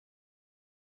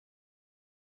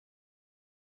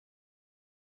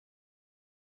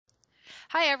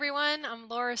Hi everyone, I'm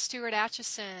Laura Steward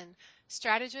Atchison,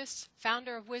 strategist,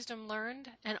 founder of Wisdom Learned,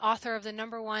 and author of the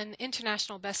 #1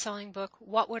 international best-selling book,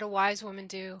 What Would a Wise Woman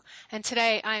Do? And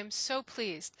today I am so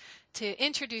pleased to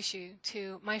introduce you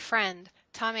to my friend,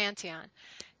 Tom Antion.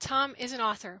 Tom is an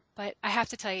author, but I have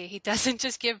to tell you, he doesn't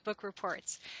just give book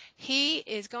reports. He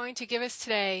is going to give us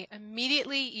today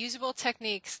immediately usable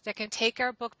techniques that can take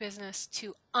our book business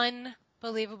to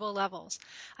unbelievable levels.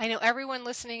 I know everyone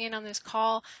listening in on this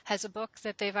call has a book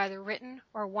that they've either written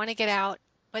or want to get out,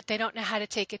 but they don't know how to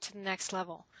take it to the next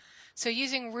level. So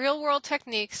using real-world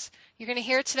techniques, you're going to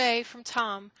hear today from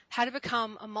Tom how to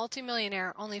become a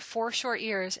multimillionaire only 4 short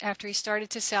years after he started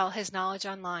to sell his knowledge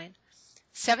online.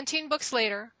 17 books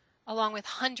later, along with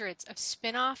hundreds of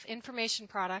spin-off information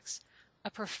products,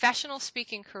 a professional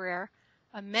speaking career,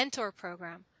 a mentor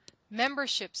program,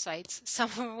 membership sites, some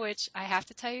of which I have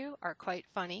to tell you are quite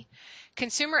funny,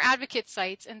 consumer advocate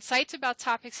sites, and sites about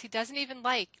topics he doesn't even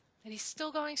like, and he's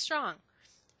still going strong.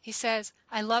 He says,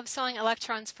 I love selling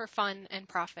electrons for fun and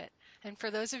profit. And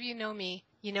for those of you who know me,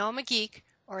 you know I'm a geek,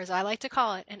 or as I like to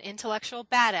call it, an intellectual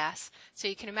badass, so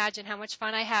you can imagine how much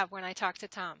fun I have when I talk to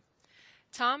Tom.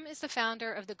 Tom is the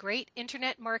founder of the Great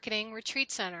Internet Marketing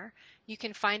Retreat Center. You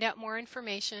can find out more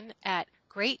information at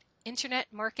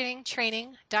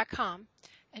greatinternetmarketingtraining.com.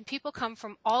 And people come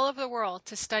from all over the world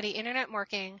to study internet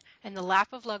marketing and the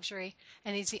lap of luxury,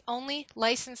 and he's the only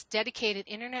licensed dedicated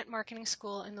internet marketing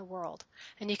school in the world.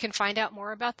 And you can find out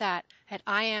more about that at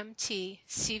imtcva.org,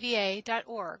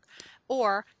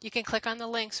 or you can click on the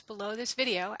links below this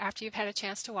video after you've had a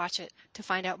chance to watch it to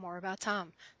find out more about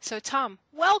Tom. So Tom,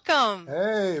 welcome!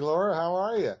 Hey, Laura, how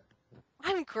are you?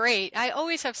 I'm great. I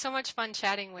always have so much fun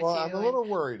chatting with Well, you. I'm a little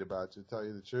worried about you, to tell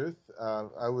you the truth.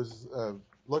 I was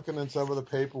looking in some of the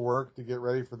paperwork to get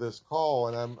ready for this call,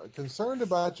 and I'm concerned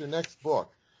about your next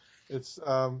book. It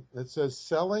says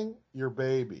Selling Your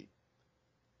Baby.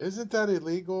 Isn't that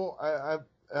illegal? I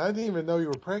didn't even know you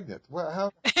were pregnant. Well,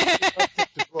 how did you write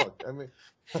such a book? I mean,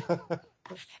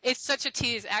 It's such a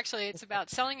tease. Actually, it's about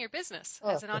selling your business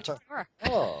as an entrepreneur.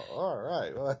 oh, all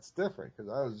right. Well, that's different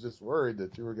because I was just worried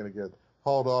that you were going to get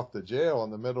hauled off to jail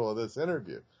in the middle of this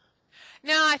interview.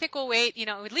 No, I think we'll wait,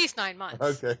 at least 9 months.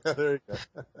 Okay, there you go.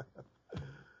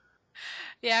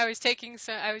 Yeah, I was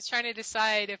trying to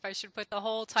decide if I should put the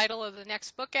whole title of the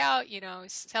next book out,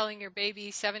 selling your baby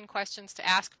 7 questions to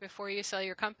ask before you sell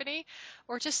your company,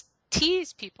 or just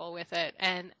tease people with it.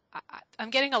 And I'm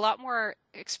getting a lot more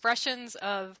expressions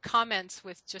of comments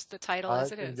with just the title I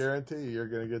as it can is. guarantee you're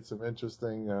going to get some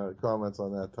interesting comments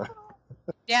on that title.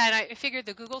 Yeah, and I figured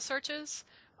the Google searches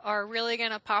are really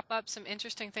going to pop up some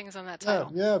interesting things on that Yeah,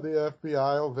 title. yeah, the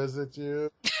FBI will visit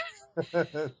you.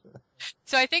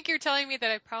 So I think you're telling me that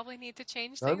I probably need to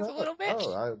change No, things a no, little bit.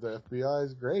 no. The FBI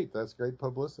is great. That's great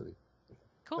publicity.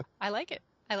 Cool. I like it.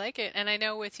 I like it. And I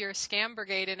know with your scam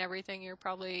brigade and everything, you're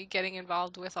probably getting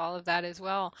involved with all of that as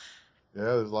well. Yeah,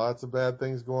 there's lots of bad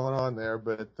things going on there,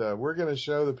 but we're going to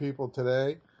show the people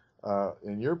today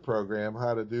in your program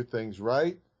how to do things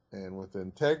right and with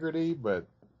integrity, but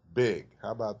big.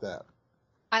 How about that?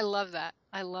 I love that.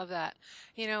 I love that.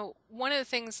 One of the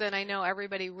things that I know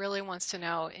everybody really wants to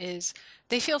know is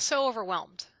they feel so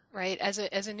overwhelmed, right? As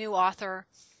a new author,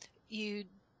 you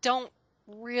don't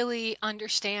really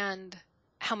understand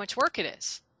how much work it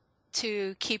is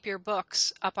to keep your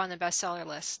books up on the bestseller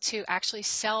list, to actually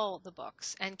sell the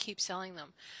books and keep selling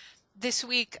them. This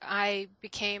week, I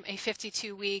became a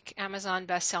 52-week Amazon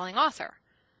best-selling author.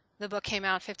 The book came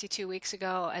out 52 weeks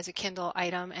ago as a Kindle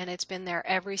item, and it's been there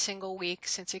every single week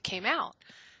since it came out.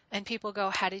 And people go,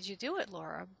 how did you do it,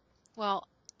 Laura? Well,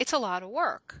 it's a lot of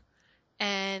work.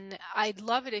 And I'd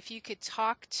love it if you could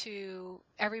talk to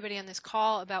everybody on this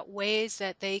call about ways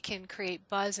that they can create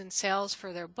buzz and sales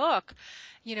for their book.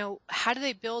 How do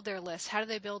they build their list? How do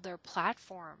they build their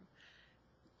platform?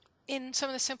 In some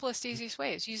of the simplest, easiest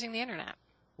ways, using the internet.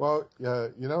 Well,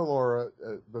 Laura,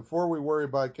 before we worry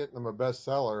about getting them a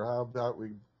bestseller, how about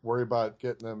we worry about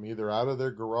getting them either out of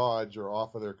their garage or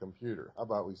off of their computer? How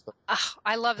about we start? Oh,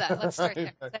 I love that. Let's start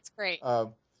there. That's great.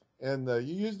 And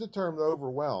you used the term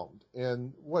overwhelmed.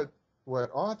 And what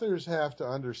authors have to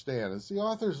understand is the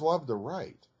authors love to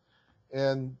write.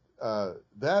 And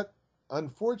that,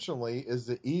 unfortunately, is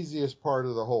the easiest part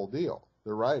of the whole deal,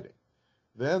 the writing.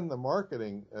 Then the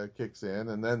marketing kicks in,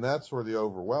 and then that's where the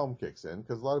overwhelm kicks in,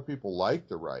 because a lot of people like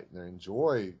to write and they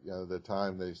enjoy the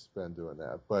time they spend doing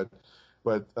that. But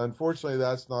unfortunately,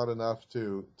 that's not enough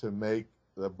to make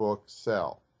the book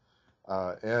sell.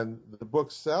 And the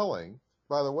book selling,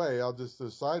 by the way, I'll just do a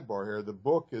sidebar here. The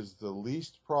book is the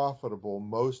least profitable,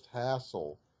 most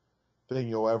hassle thing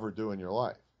you'll ever do in your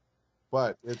life.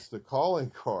 But it's the calling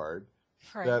card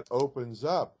Right. that opens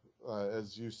up,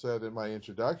 as you said in my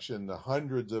introduction, the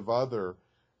hundreds of other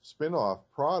spin-off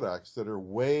products that are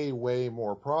way, way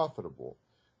more profitable.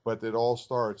 But it all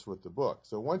starts with the book.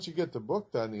 So once you get the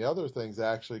book done, the other things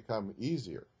actually come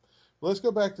easier. Let's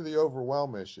go back to the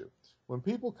overwhelm issue. When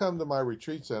people come to my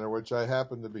retreat center, which I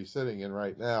happen to be sitting in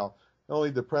right now, the only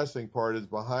depressing part is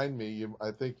behind me. I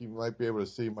think you might be able to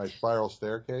see my spiral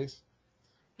staircase.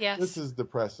 This Yes. is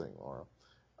depressing, Laura.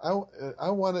 I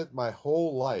wanted my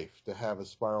whole life to have a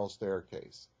spiral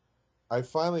staircase. I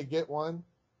finally get one,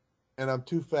 and I'm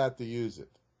too fat to use it.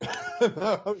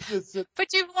 I was just sitting,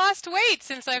 But you've lost weight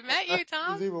since I've met you, it was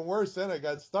Tom. even worse then. I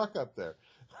got stuck up there.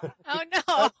 Oh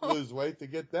I had to no. lose weight to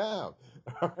get down.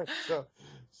 All right,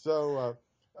 so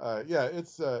yeah,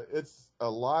 it's a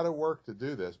lot of work to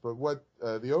do this. But what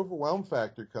the overwhelm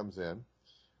factor comes in,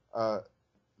 uh,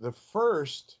 the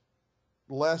first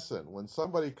lesson when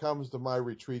somebody comes to my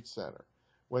retreat center,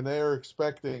 when they are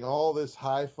expecting all this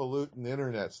highfalutin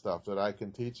internet stuff that I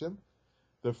can teach them,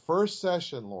 the first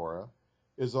session, Laura,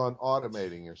 is on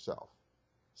automating yourself.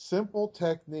 Simple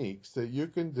techniques that you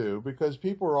can do because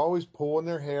people are always pulling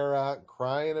their hair out and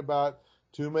crying about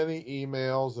too many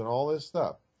emails and all this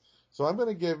stuff. So I'm going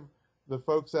to give the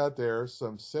folks out there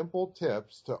some simple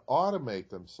tips to automate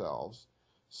themselves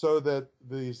so that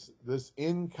this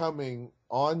incoming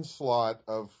onslaught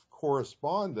of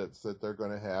correspondence that they're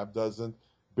going to have doesn't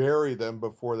bury them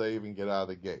before they even get out of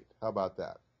the gate. How about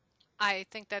that? I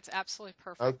think that's absolutely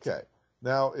perfect. Okay.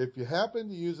 Now, if you happen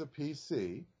to use a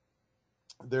PC,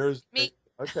 there's Me.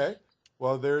 okay.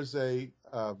 Well, there's a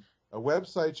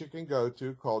website you can go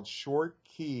to called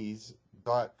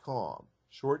shortkeys.com.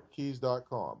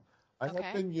 Shortkeys.com. I have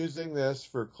Okay. been using this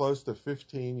for close to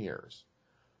 15 years.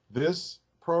 This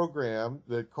program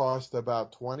that cost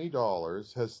about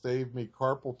 $20 has saved me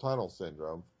carpal tunnel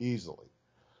syndrome easily.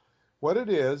 What it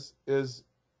is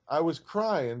I was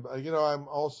crying. I'm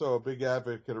also a big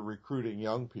advocate of recruiting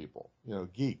young people,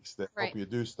 geeks that help Right. you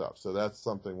do stuff. So that's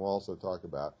something we'll also talk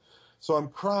about. So I'm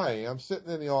crying. I'm sitting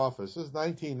in the office. This is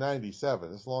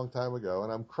 1997. This is a long time ago.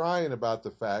 And I'm crying about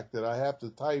the fact that I have to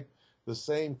type the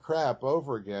same crap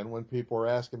over again when people are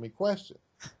asking me questions.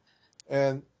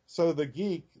 And so the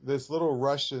geek, this little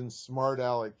Russian smart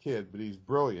aleck kid, but he's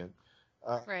brilliant.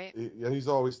 Right. He's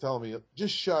always telling me,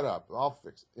 just shut up. I'll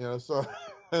fix it. So,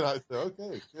 and I said,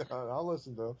 okay, I'll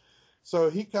listen to him. So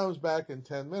he comes back in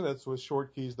 10 minutes with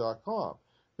shortkeys.com.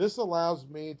 This allows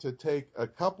me to take a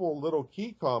couple little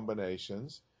key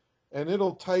combinations and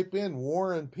it'll type in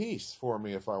War and Peace for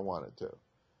me if I wanted to.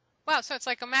 Wow, so it's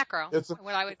like a macro, It's a,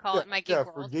 what I would call yeah, it in my yeah,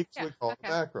 geek for world. geeks Yeah. we call it Okay.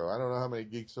 macro. I don't know how many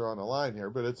geeks are on the line here,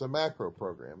 but it's a macro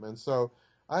program. And so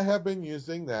I have been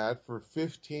using that for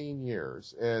 15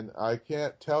 years, and I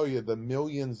can't tell you the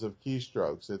millions of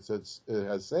keystrokes it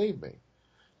has saved me.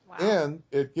 Wow. And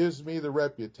it gives me the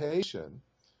reputation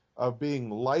of being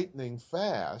lightning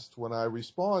fast when I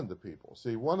respond to people.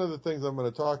 See, one of the things I'm going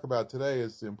to talk about today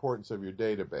is the importance of your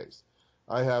database.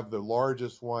 I have the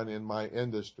largest one in my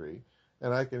industry,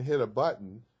 and I can hit a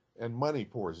button and money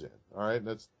pours in. All right, and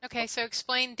that's Okay, so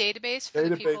explain database for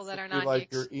the people database that would are be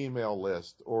like your non-geeks. email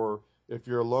list, or if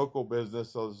you're a local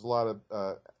business, so there's a lot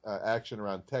of action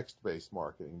around text-based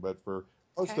marketing. But for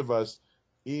most Okay. of us,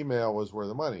 email is where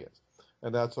the money is,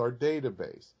 and that's our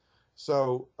database.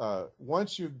 So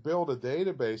once you build a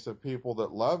database of people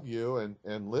that love you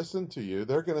and listen to you,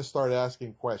 they're going to start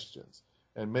asking questions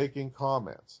and making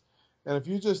comments. And if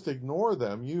you just ignore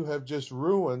them, you have just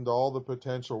ruined all the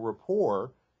potential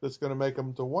rapport that's going to make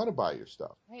them to want to buy your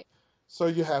stuff. Right. So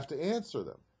you have to answer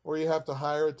them, or you have to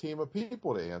hire a team of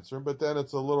people to answer them, but then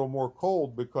it's a little more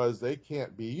cold because they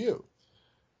can't be you.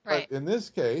 But Right. in this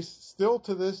case, still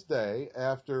to this day,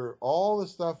 after all the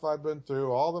stuff I've been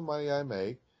through, all the money I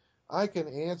make, I can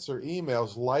answer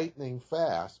emails lightning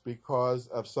fast because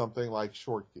of something like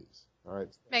shortkeys. All right.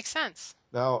 Makes sense.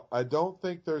 Now, I don't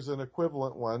think there's an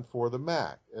equivalent one for the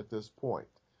Mac at this point,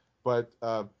 but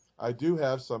I do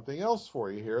have something else for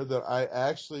you here that I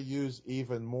actually use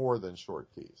even more than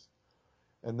shortkeys,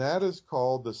 and that is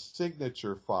called the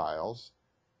signature files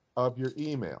of your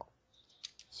email.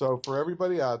 So for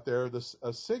everybody out there,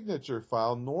 a signature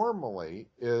file normally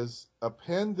is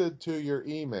appended to your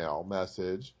email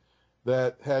message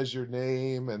that has your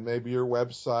name and maybe your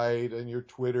website and your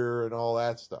Twitter and all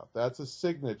that stuff. That's a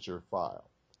signature file.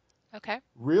 Okay.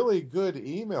 Really good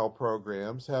email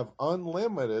programs have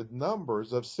unlimited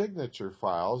numbers of signature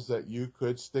files that you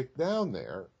could stick down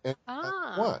there and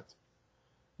Ah. want.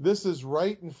 This is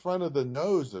right in front of the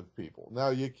nose of people. Now,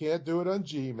 you can't do it on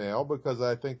Gmail because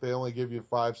I think they only give you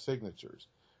 5 signatures.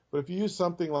 But if you use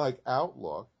something like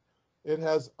Outlook, it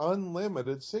has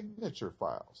unlimited signature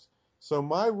files. So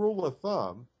my rule of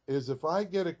thumb is if I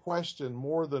get a question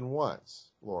more than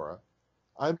once, Laura,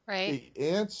 I put Right. the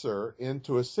answer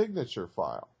into a signature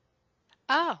file.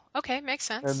 Oh, okay. Makes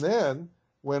And sense. then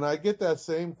when I get that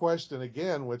same question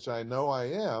again, which I know I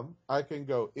am, I can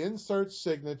go insert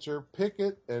signature, pick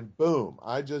it, and boom,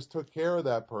 I just took care of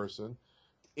that person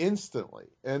instantly.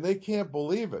 And they can't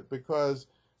believe it because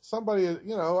somebody,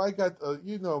 I got,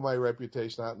 my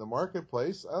reputation out in the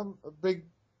marketplace. I'm a big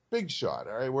shot,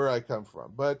 all right, where I come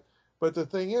from. But the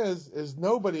thing is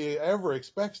nobody ever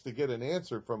expects to get an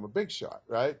answer from a big shot,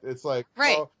 right? It's like,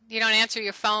 Right. well, You don't answer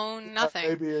your phone, nothing.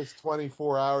 maybe it's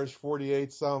 24 hours,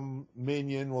 48, some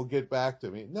minion will get back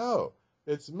to me. No,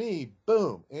 it's me,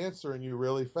 boom, answering you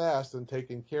really fast and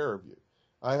taking care of you.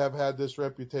 I have had this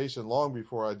reputation long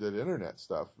before I did internet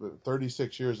stuff.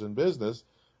 36 years in business,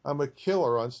 I'm a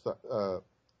killer or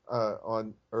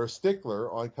a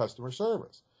stickler on customer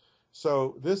service.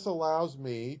 So this allows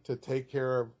me to take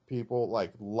care of people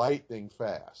like lightning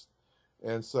fast.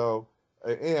 And so,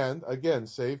 and again,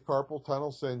 save carpal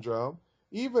tunnel syndrome.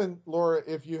 Even, Laura,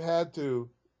 if you had to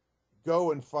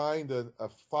go and find a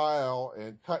file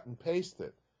and cut and paste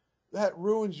it, that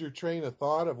ruins your train of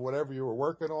thought of whatever you were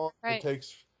working on. It Right.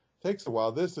 takes a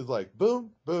while. This is like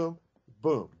boom, boom,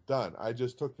 boom, done. I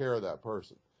just took care of that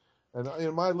person.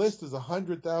 And my list is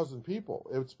 100,000 people.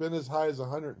 It's been as high as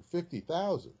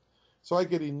 150,000. So I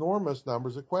get enormous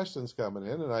numbers of questions coming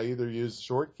in, and I either use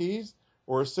short keys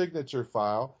or a signature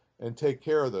file and take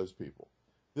care of those people.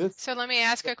 This, So let me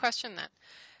ask a question then.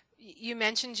 You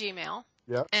mentioned Gmail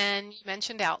yeah. and you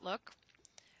mentioned Outlook.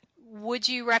 Would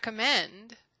you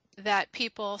recommend that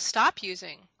people stop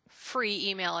using free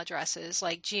email addresses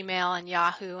like Gmail and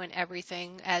Yahoo and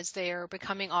everything as they are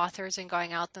becoming authors and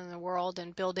going out in the world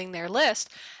and building their list,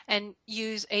 and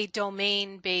use a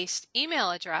domain-based email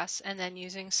address and then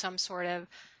using some sort of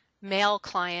mail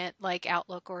client like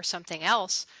Outlook or something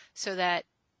else so that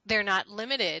they're not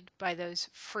limited by those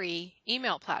free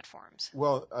email platforms?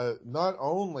 Well, not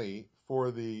only for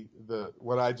the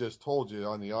what I just told you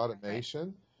on the Right.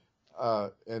 automation,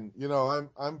 and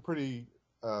I'm pretty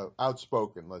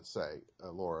outspoken, let's say,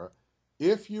 Laura.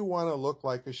 If you want to look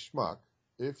like a schmuck,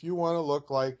 if you want to look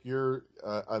like you're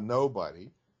a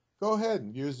nobody, go ahead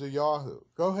and use a Yahoo.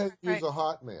 Go ahead and use Right. a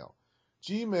Hotmail.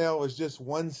 Gmail is just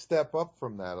one step up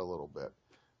from that a little bit.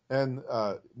 And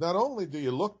not only do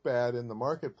you look bad in the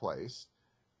marketplace,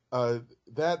 uh,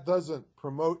 that doesn't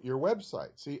promote your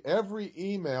website. See, every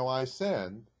email I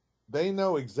send, they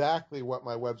know exactly what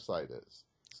my website is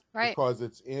Right. because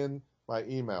it's in my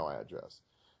email address.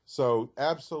 So,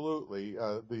 absolutely,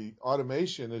 the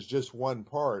automation is just one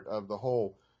part of the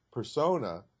whole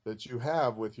persona that you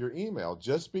have with your email.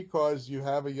 Just because you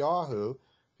have a Yahoo,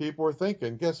 people are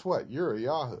thinking, guess what? You're a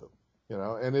Yahoo.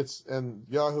 And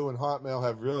Yahoo and Hotmail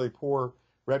have really poor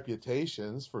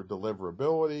reputations for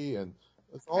deliverability and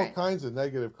it's all Right. kinds of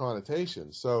negative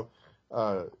connotations. So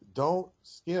don't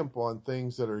skimp on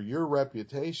things that are your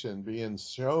reputation being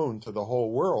shown to the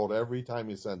whole world every time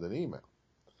you send an email.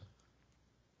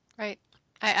 Right.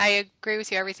 I agree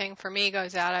with you. Everything for me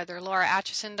goes out either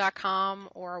lauraatchison.com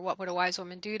or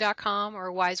whatwouldAwisewomando.com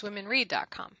or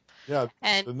wisewomenread.com. Yeah,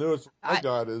 And the newest one I I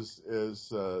got is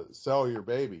Sell Your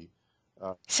Baby.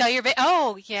 sell your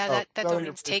oh yeah, Oh, that Sell Your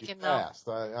domain's Baby taken though. Fast.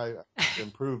 I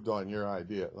improved on your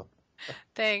idea.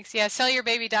 Thanks. Yeah,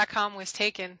 sellyourbaby.com was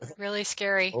taken. Really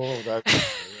scary. Oh, that's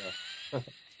yeah.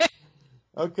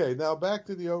 Okay, now back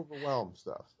to the overwhelm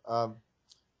stuff.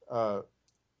 Uh,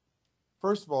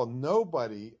 First of all,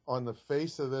 nobody on the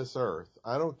face of this earth,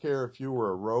 I don't care if you were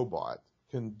a robot,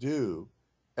 can do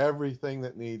everything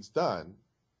that needs done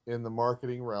in the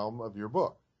marketing realm of your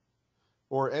book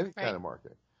or any kind Right. of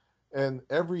marketing. And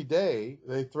every day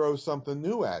they throw something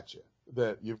new at you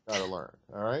that you've got to learn.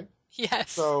 All right.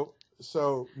 Yes.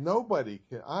 So nobody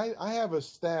can. I have a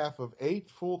staff of 8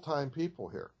 full-time people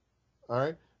here. All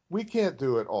right. We can't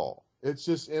do it all. It's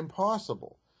just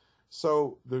impossible.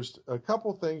 So there's a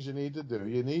couple things you need to do.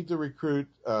 You need to recruit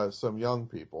some young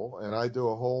people, and I do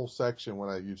a whole section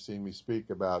when you've seen me speak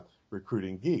about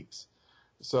recruiting geeks.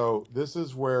 So this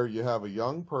is where you have a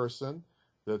young person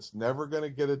that's never going to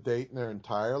get a date in their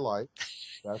entire life.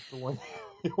 That's the one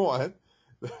you want.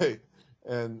 They,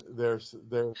 and they're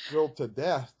thrilled to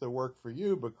death to work for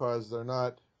you because they're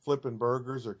not flipping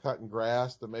burgers or cutting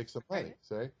grass to make some money. Right.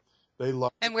 See, they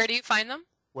love And where do you find them?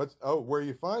 where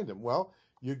you find them. Well,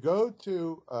 you go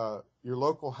to your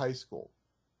local high school.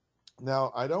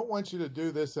 Now, I don't want you to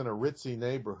do this in a ritzy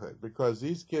neighborhood because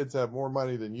these kids have more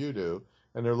money than you do,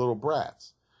 and they're little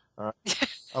brats. All right?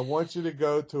 I want you to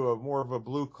go to a more of a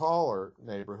blue collar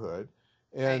neighborhood,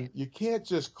 and Right. you can't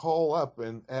just call up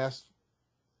and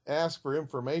ask for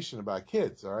information about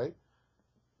kids. All right.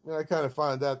 I mean, I kind of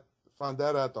found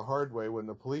that out the hard way when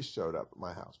the police showed up at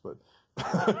my house. But,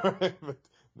 but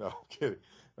no, I'm kidding.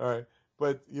 All right.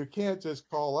 But you can't just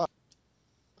call up.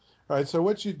 All right. So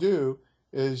what you do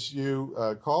is you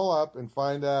call up and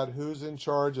find out who's in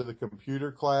charge of the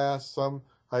computer class. Some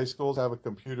high schools have a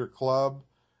computer club.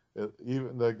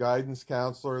 Even the guidance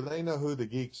counselor, they know who the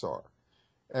geeks are.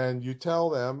 And you tell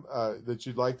them that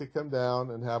you'd like to come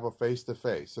down and have a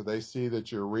face-to-face. So they see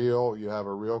that you're real, you have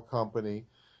a real company,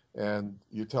 and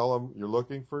you tell them you're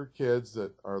looking for kids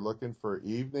that are looking for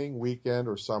evening, weekend,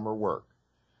 or summer work.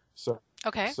 So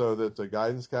that the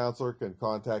guidance counselor can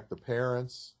contact the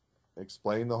parents,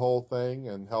 explain the whole thing,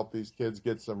 and help these kids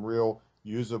get some real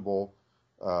usable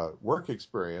work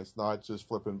experience, not just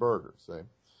flipping burgers. See?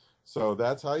 So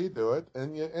that's how you do it,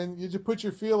 and you just put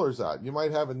your feelers out. You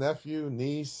might have a nephew,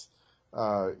 niece,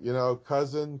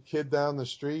 cousin, kid down the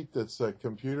street that's a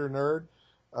computer nerd.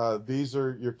 These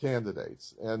are your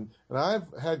candidates, and I've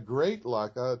had great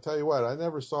luck. I'll tell you what, I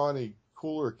never saw any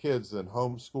cooler kids than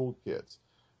homeschooled kids,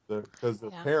 because the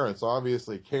parents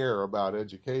obviously care about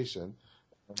education,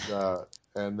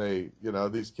 and they,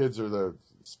 these kids are the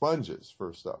sponges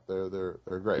for stuff. They're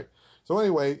great. So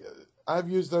anyway. I've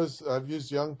used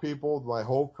young people my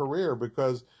whole career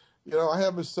because, I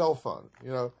have a cell phone,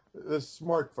 this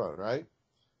smartphone, right?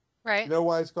 Right. You know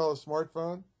why it's called a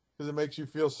smartphone? Because it makes you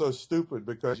feel so stupid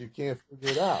because you can't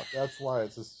figure it out. That's why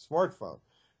it's a smartphone.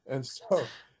 And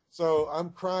so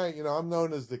I'm crying, I'm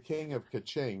known as the king of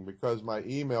ka-ching because my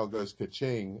email goes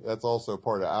ka-ching. That's also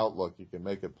part of Outlook. You can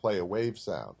make it play a wave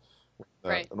sound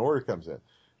when an order comes in.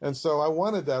 And so I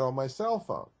wanted that on my cell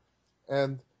phone.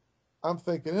 And I'm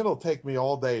thinking it'll take me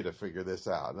all day to figure this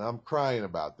out, and I'm crying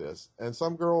about this. And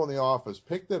some girl in the office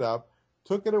picked it up,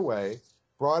 took it away,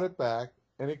 brought it back,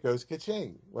 and it goes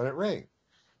ka-ching when it rings.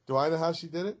 Do I know how she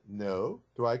did it? No.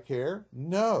 Do I care?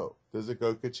 No. Does it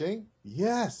go ka-ching?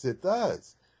 Yes, it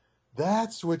does.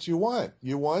 That's what you want.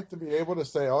 You want to be able to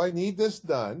say, I need this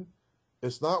done.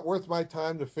 It's not worth my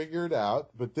time to figure it out,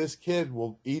 but this kid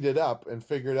will eat it up and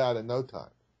figure it out in no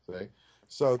time. See?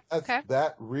 So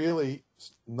that really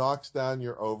knocks down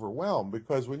your overwhelm,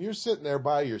 because when you're sitting there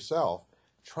by yourself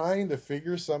trying to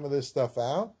figure some of this stuff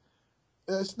out,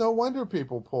 it's no wonder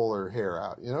people pull their hair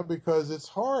out, because it's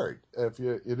hard. If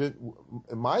you didn't,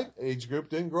 in my age group,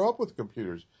 didn't grow up with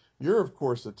computers. You're of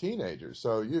course a teenager,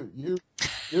 so you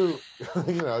you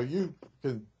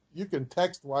can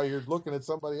text while you're looking at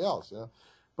somebody else,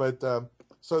 but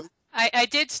so. I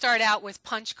did start out with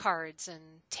punch cards and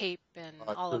tape and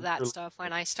all of that stuff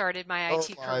when I started my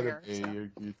IT career.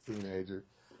 You teenager.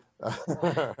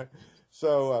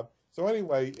 So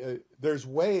anyway, there's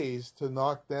ways to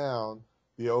knock down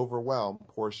the overwhelm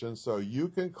portion so you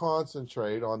can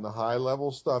concentrate on the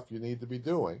high-level stuff you need to be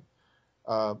doing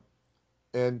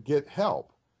and get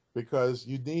help, because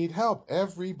you need help.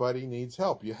 Everybody needs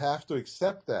help. You have to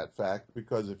accept that fact,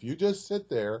 because if you just sit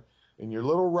there in your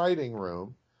little writing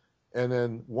room and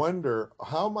then wonder,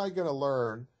 how am I going to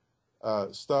learn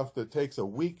stuff that takes a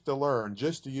week to learn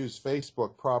just to use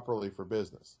Facebook properly for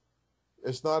business?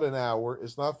 It's not an hour.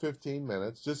 It's not 15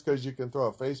 minutes. Just because you can throw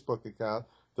a Facebook account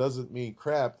doesn't mean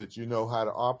crap that you know how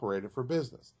to operate it for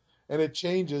business. And it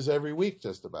changes every week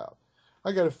just about.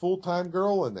 I got a full-time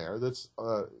girl in there that's,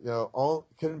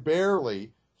 can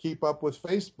barely keep up with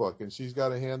Facebook, and she's got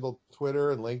to handle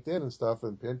Twitter and LinkedIn and stuff,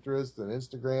 and Pinterest and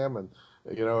Instagram and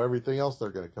everything else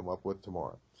they're going to come up with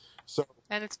tomorrow.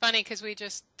 And it's funny because we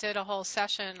just did a whole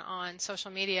session on social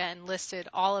media and listed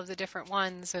all of the different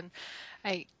ones, and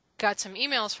I got some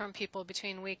emails from people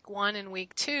between week 1 and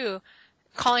week 2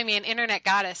 calling me an internet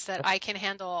goddess, that I can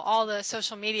handle all the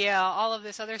social media, all of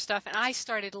this other stuff, and I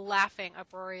started laughing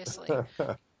uproariously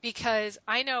because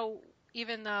I know,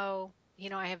 even though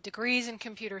I have degrees in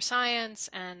computer science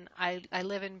and I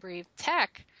live and breathe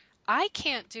tech, I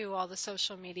can't do all the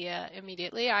social media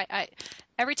immediately. I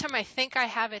every time I think I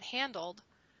have it handled,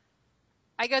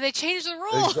 I go, they changed the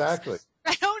rules. Exactly.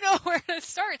 I don't know where to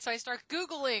start. So I start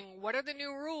Googling, what are the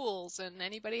new rules? And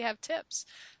anybody have tips?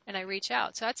 And I reach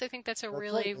out. So I think that's a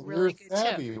really good tip. You're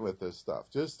savvy with this stuff.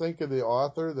 Just think of the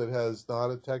author that has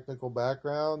not a technical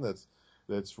background,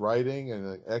 that's writing and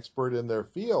an expert in their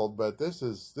field, but this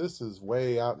is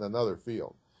way out in another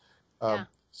field.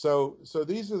 So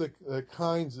these are the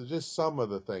kinds of, just some of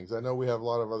the things. I know we have a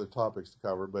lot of other topics to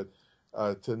cover, but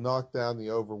to knock down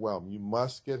the overwhelm, you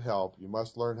must get help. You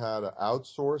must learn how to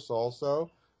outsource also.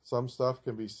 Some stuff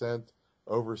can be sent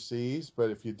overseas,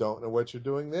 but if you don't know what you're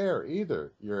doing there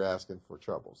either, you're asking for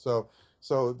trouble. So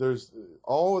there's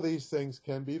all of these things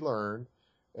can be learned,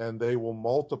 and they will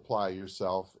multiply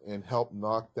yourself and help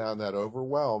knock down that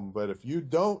overwhelm. But if you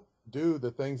don't do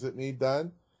the things that need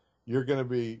done, you're going to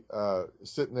be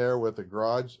sitting there with a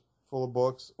garage full of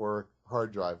books or a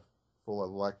hard drive full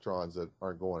of electrons that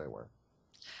aren't going anywhere.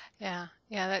 Yeah,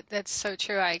 yeah, that's so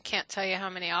true. I can't tell you how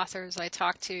many authors I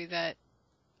talk to that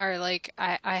are like,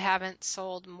 I haven't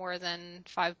sold more than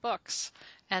 5 books,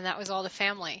 and that was all the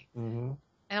family. Mm-hmm.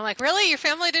 And I'm like, really? Your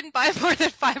family didn't buy more than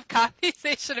 5 copies?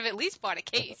 They should have at least bought a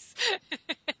case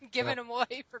and given them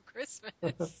away for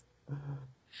Christmas.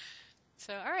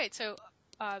 So, all right. So,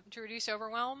 to reduce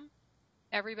overwhelm,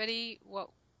 everybody, what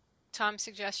Tom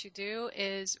suggests you do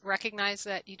is recognize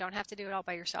that you don't have to do it all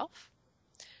by yourself.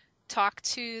 Talk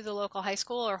to the local high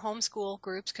school or homeschool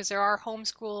groups, because there are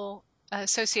homeschool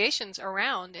associations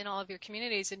around in all of your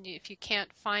communities. And if you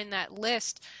can't find that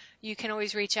list, you can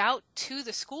always reach out to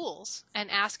the schools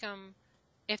and ask them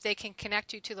if they can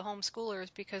connect you to the homeschoolers,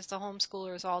 because the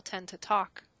homeschoolers all tend to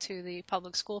talk to the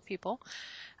public school people.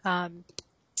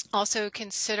 Also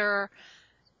consider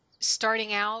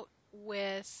starting out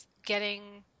with getting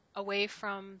away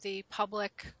from the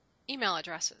public email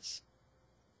addresses.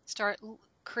 Start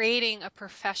creating a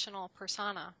professional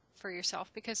persona for yourself,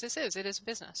 because it is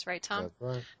business, right, Tom?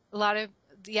 That's right.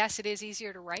 Yes, it is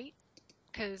easier to write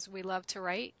because we love to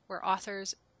write. We're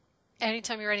authors.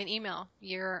 Anytime you write an email,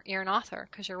 you're an author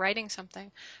because you're writing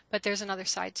something, but there's another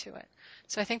side to it.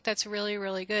 So I think that's really,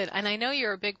 really good. And I know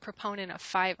you're a big proponent of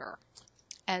Fiverr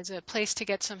as a place to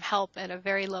get some help at a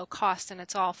very low cost, and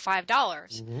it's all $5.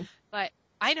 Mm-hmm. But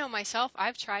I know myself,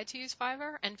 I've tried to use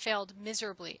Fiverr and failed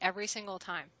miserably every single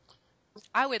time.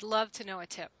 I would love to know a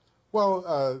tip.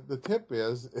 Well, the tip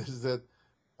is that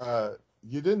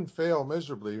you didn't fail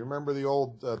miserably. Remember the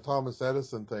old Thomas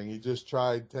Edison thing? He just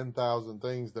tried 10,000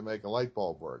 things to make a light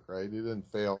bulb work, right? He didn't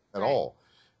fail at all.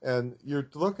 And you're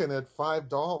looking at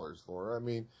 $5, Laura. I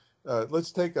mean,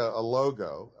 let's take a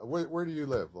logo. Where do you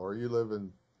live, Laura? You live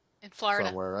in Florida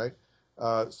somewhere,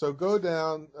 right? So go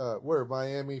down where?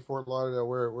 Miami, Fort Lauderdale.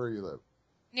 Where you live?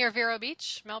 Near Vero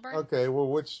Beach, Melbourne. Okay. Well,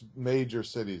 which major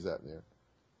city is that near?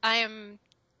 I am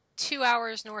 2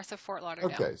 hours north of Fort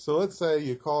Lauderdale. Okay, so let's say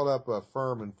you called up a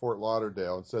firm in Fort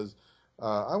Lauderdale and says,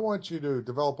 I want you to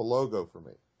develop a logo for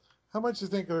me. How much do you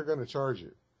think they're going to charge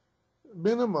you?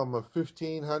 Minimum of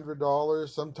 $1,500,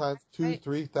 sometimes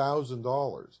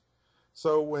 $2,000-$3,000.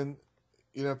 So when,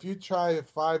 if you try a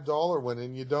 $5 one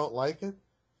and you don't like it,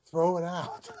 throw it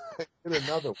out. Get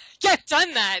another one. Yeah,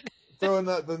 done that. Throw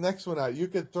the next one out. You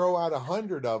could throw out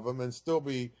 100 of them and still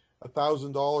be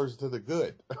 $1,000 to the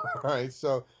good. All right,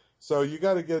 so you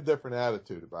got to get a different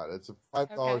attitude about it. It's a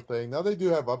 $5 thing. Now they do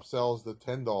have upsells to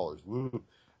 $10. Woo.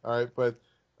 All right,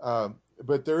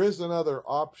 but there is another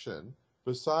option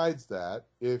besides that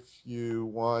if you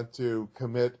want to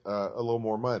commit a little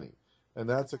more money, and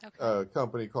that's a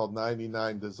company called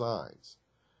 99 Designs.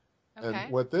 Okay.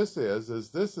 And what this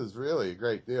is really a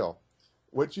great deal.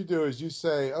 What you do is you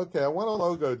say, okay, I want a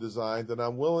logo designed, and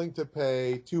I'm willing to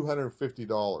pay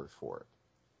 $250 for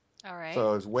it. All right.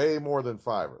 So it's way more than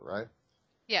Fiverr, right?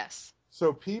 Yes.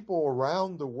 So people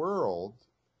around the world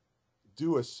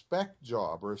do a spec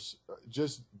job or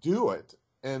just do it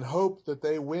and hope that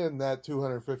they win that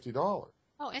 $250.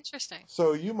 Oh, interesting.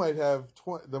 So you might have,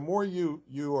 the more you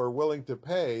are willing to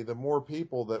pay, the more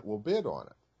people that will bid on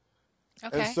it.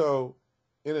 Okay. And so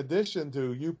in addition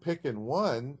to you picking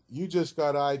one, you just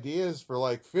got ideas for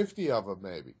like 50 of them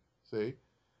maybe, see?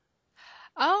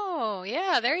 Oh,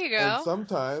 yeah, there you go. And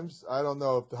sometimes, I don't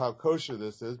know how kosher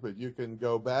this is, but you can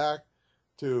go back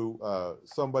to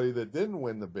somebody that didn't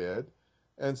win the bid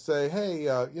and say, hey,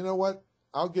 you know what?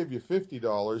 I'll give you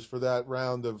 $50 for that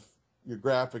round of your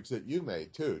graphics that you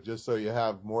made too, just so you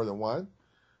have more than one.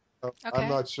 I'm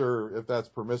not sure if that's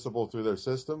permissible through their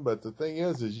system, but the thing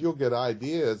is you'll get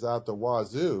ideas out the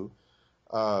wazoo,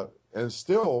 and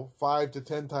still 5 to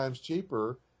 10 times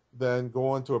cheaper than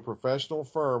going to a professional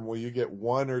firm where you get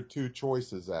 1 or 2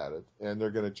 choices at it, and they're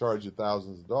going to charge you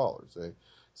thousands of dollars. Eh?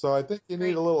 So I think you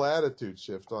need a little attitude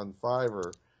shift on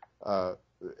Fiverr,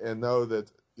 and know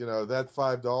that that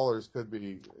 $5 could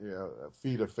be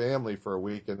feed a family for a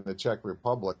week in the Czech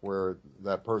Republic where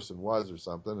that person was or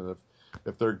something, and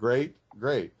if they're great,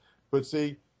 great. But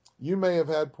see, you may have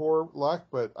had poor luck,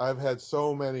 but I've had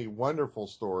so many wonderful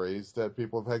stories that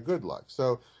people have had good luck.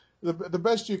 So the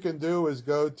best you can do is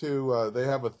go to, they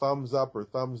have a thumbs up or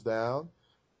thumbs down.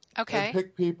 Okay. And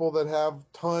pick people that have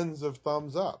tons of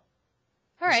thumbs up.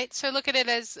 All right. So look at it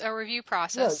as a review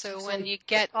process. Yeah, so when you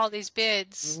get all these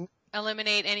bids,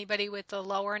 eliminate anybody with the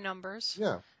lower numbers.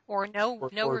 Yeah. Or no or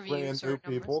reviews brand new or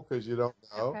people because you don't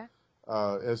know. Okay.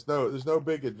 There's no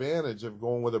big advantage of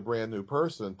going with a brand new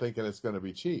person thinking it's going to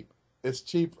be cheap. It's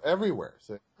cheap everywhere.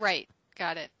 Right.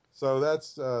 Got it. So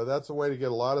that's a way to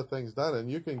get a lot of things done, and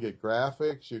you can get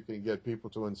graphics, you can get people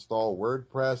to install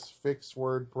WordPress, fix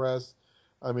WordPress.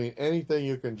 I mean, anything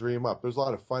you can dream up. There's a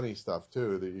lot of funny stuff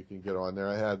too that you can get on there.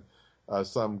 I had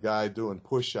some guy doing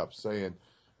push-ups saying,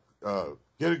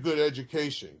 "Get a good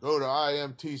education. Go to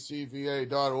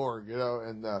imtcva.org,"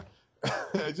 and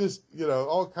just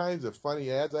all kinds of funny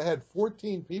ads. I had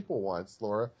 14 people once,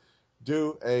 Laura,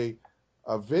 do a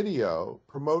video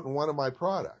promoting one of my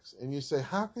products, and you say,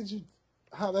 how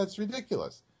that's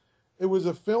ridiculous. It was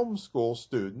a film school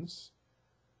students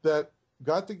that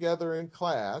got together in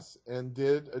class and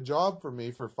did a job for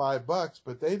me for $5,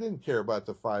 but they didn't care about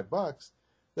the $5.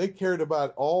 They cared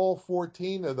about all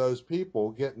 14 of those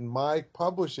people getting my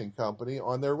publishing company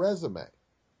on their resume.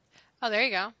 Oh, there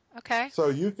you go. Okay. So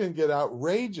you can get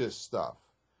outrageous stuff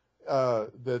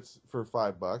that's for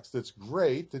 $5 that's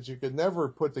great that you could never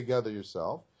put together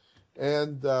yourself.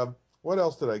 And what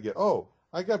else did I get? Oh,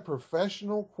 I got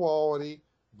professional quality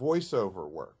voiceover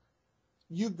work.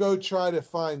 You go try to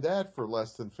find that for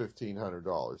less than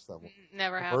 $1,500.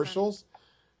 Never happened. Commercials.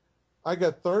 I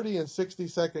got 30 and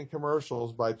 60-second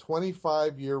commercials by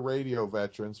 25-year radio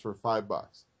veterans for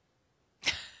 $5.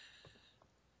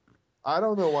 I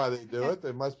don't know why they do it.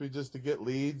 They must be just to get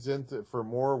leads for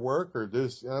more work, or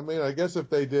just, I mean, I guess if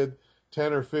they did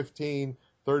 10 or 15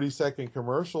 30-second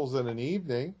commercials in an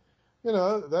evening,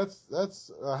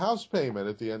 that's a house payment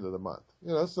at the end of the month.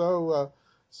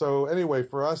 So anyway,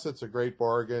 for us, it's a great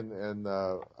bargain, and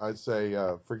I'd say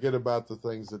forget about the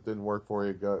things that didn't work for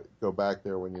you. Go back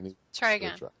there when you need. Try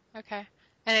again. Okay.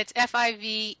 And it's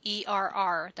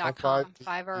fiverr.com.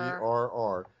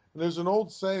 Fiverr. And there's an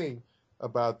old saying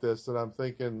about this that I'm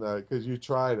thinking, because you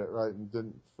tried it, right, and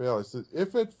didn't fail. It says,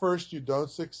 if at first you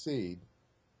don't succeed,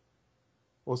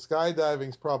 well,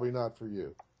 skydiving's probably not for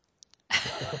you.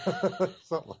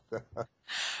 Something like that.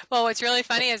 Well, what's really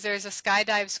funny is there's a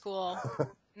skydive school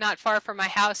not far from my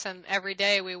house, and every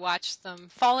day we watch them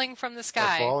falling from the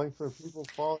sky. People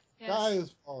falling. Yes. Sky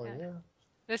is falling, yeah.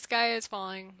 The sky is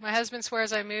falling. My husband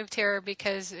swears I moved here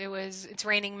because it's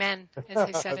raining men, as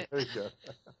he said it. There you go.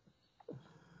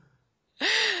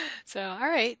 So, all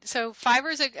right. So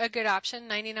Fiverr's a good option.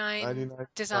 99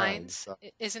 Designs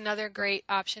is another great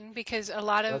option because a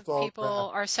lot of people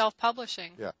are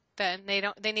self-publishing. Yeah. Then they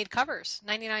need covers.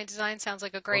 99 Designs sounds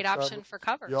like a great option for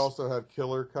covers. You also have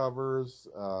killer covers.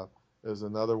 There's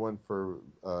another one for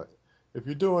if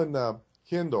you're doing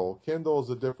Kindle. Kindle is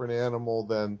a different animal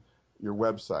than your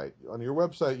website. On your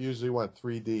website, you usually want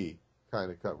 3D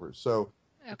kind of covers. So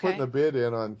putting a bid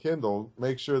in on Kindle,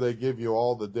 make sure they give you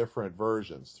all the different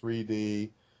versions, 3D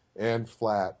and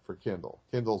flat for Kindle.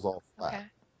 Kindle's all flat. Okay.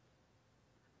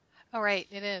 Oh, right,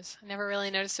 it is. I never really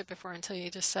noticed it before until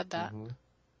you just said that. Mm-hmm.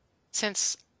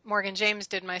 Since Morgan James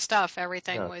did my stuff,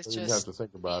 everything was just... You didn't have to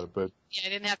think about it, but... Yeah, I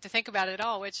didn't have to think about it at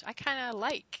all, which I kind of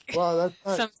like. Well, that's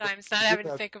nice. Sometimes, not having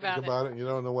to think about it. And you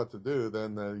don't know what to do,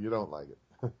 then you don't like it.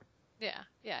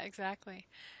 Yeah, exactly.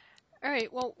 All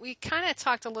right, well, we kind of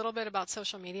talked a little bit about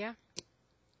social media,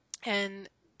 and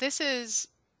this is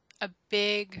a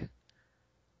big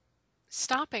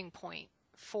stopping point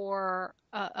for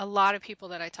a lot of people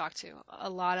that I talk to,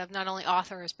 a lot of not only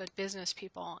authors, but business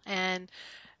people. And,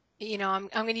 I'm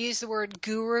going to use the word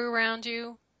guru around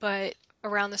you, but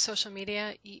around the social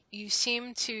media, you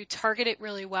seem to target it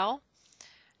really well.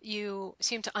 You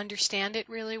seem to understand it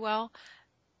really well.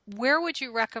 Where would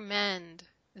you recommend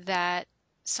that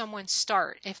someone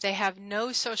start if they have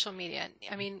no social media?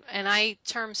 I mean, and I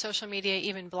term social media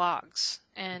even blogs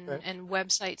and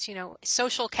websites,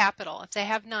 social capital. If they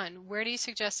have none, where do you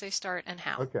suggest they start and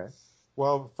how? Okay.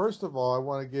 Well, first of all, I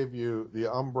want to give you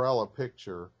the umbrella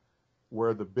picture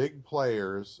where the big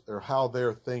players or how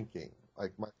they're thinking,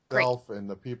 like myself and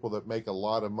the people that make a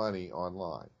lot of money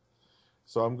online.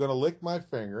 So I'm going to lick my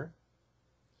finger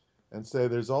and say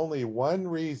there's only one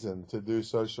reason to do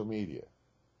social media.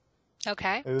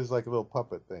 Okay. It is like a little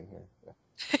puppet thing here.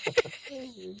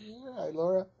 Hi,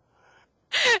 Laura.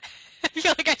 I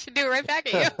feel like I should do it right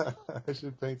back at you. I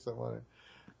should paint someone.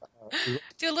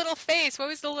 Do a little face. What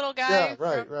was the little guy? Yeah,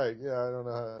 right. Yeah, I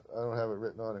don't have it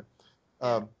written on it.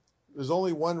 There's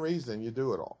only one reason you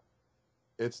do it all.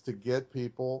 It's to get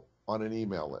people on an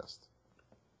email list.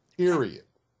 Period.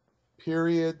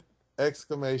 Period.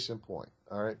 Exclamation point.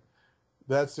 All right.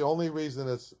 That's the only reason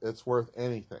it's worth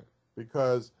anything,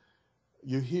 because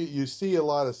you see a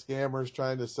lot of scammers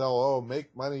trying to sell,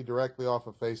 make money directly off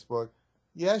of Facebook.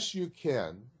 Yes, you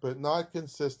can, but not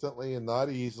consistently and not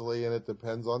easily, and it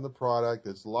depends on the product.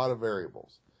 It's a lot of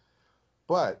variables.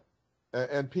 But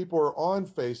and people are on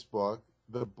Facebook.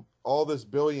 All this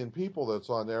billion people that's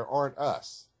on there aren't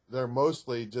us. They're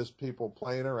mostly just people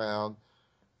playing around,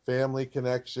 family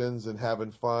connections, and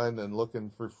having fun and looking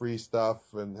for free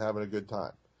stuff and having a good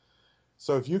time.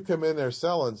 So if you come in there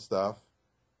selling stuff,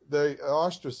 they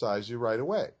ostracize you right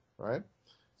away, right?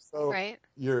 So Right.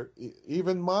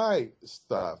 even my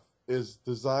stuff is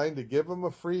designed to give them a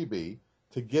freebie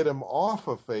to get them off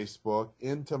of Facebook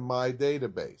into my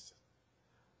database.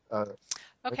 Uh,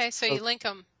 Okay, so so you link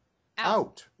them out.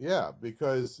 out, yeah,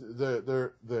 because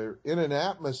they're in an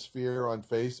atmosphere on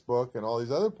Facebook and all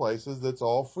these other places that's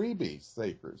all freebie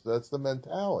seekers. That's the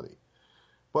mentality.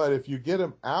 But if you get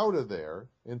them out of there,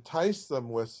 entice them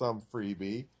with some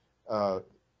freebie, uh,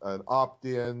 an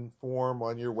opt-in form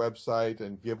on your website,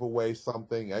 and give away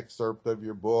something, excerpt of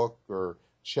your book or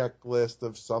checklist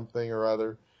of something or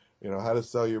other, how to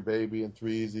sell your baby in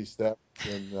 3 easy steps,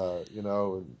 and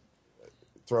and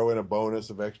throw in a bonus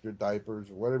of extra diapers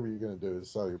or whatever you're going to do to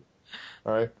sell your.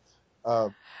 All right.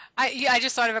 Um, I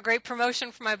just thought of a great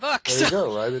promotion for my book. there So you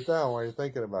go. Write it down while you're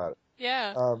thinking about it.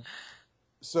 yeah.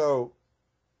 So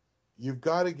you've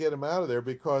got to get them out of there,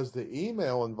 because the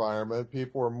email environment,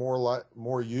 people are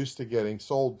more used to getting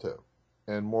sold to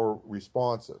and more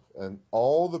responsive. And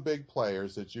all the big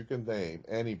players that you can name,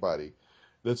 anybody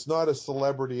that's not a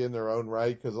celebrity in their own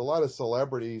right, because a lot of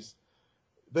celebrities,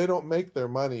 they don't make their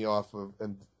money off of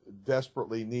and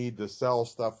desperately need to sell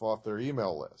stuff off their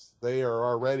email list. They are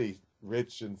already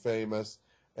rich and famous,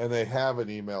 and they have an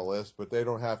email list, but they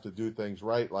don't have to do things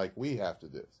right like we have to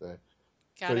do. So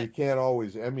Got you it. can't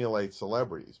always emulate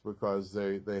celebrities, because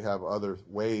they have other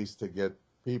ways to get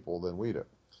people than we do.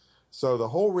 So the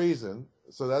whole reason,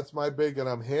 so that's my big, and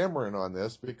I'm hammering on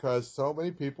this because so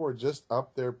many people are just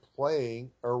up there playing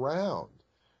around.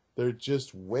 They're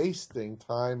just wasting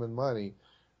time and money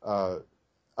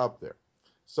up there.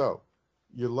 So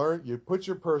you put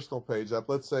your personal page up.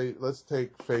 Let's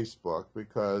take Facebook,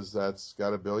 because that's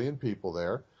got 1 billion people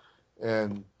there,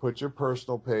 and put your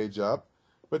personal page up.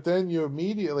 But then you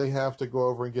immediately have to go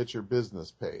over and get your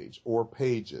business page or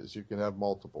pages. You can have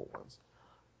multiple ones.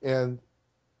 And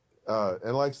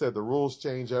like I said, the rules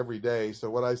change every day. So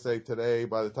what I say today,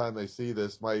 by the time they see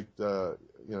this, might, who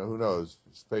knows?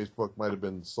 Facebook might have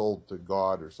been sold to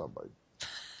God or somebody.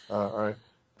 All right.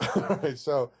 All right.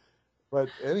 So, but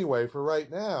anyway, for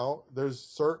right now, there's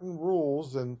certain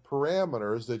rules and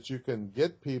parameters that you can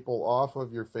get people off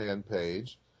of your fan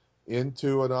page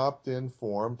into an opt-in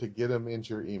form to get them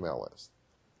into your email list.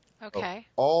 Okay.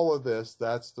 So all of this,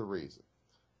 that's the reason.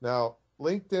 Now,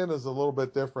 LinkedIn is a little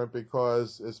bit different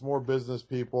because it's more business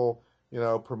people,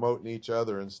 promoting each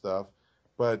other and stuff.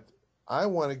 But I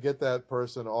want to get that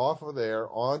person off of there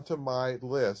onto my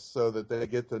list so that they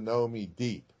get to know me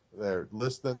deep. They're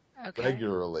listening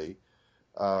regularly,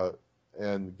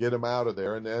 and get them out of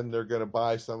there, and then they're going to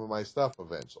buy some of my stuff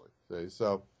eventually. See?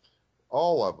 So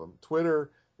all of them.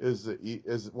 Twitter is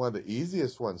one of the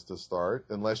easiest ones to start,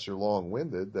 unless you're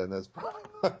long-winded. Then that's probably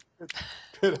a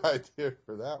good idea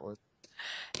for that one.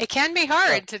 It can be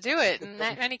hard to do it in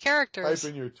that many characters.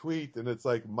 Type in your tweet, and it's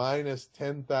like minus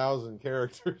 10,000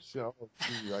 characters.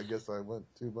 Gee, I guess I went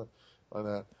too much on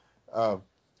that.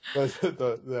 But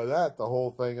the whole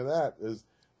thing of that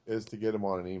is to get them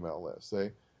on an email list.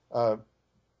 See,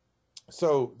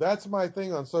 so that's my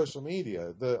thing on social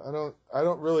media. I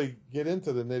don't really get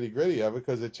into the nitty gritty of it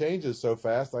because it changes so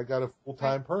fast. I got a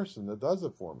full-time person that does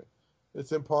it for me.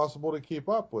 It's impossible to keep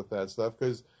up with that stuff,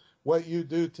 because what you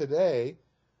do today,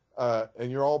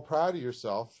 and you're all proud of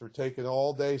yourself for taking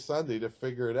all day Sunday to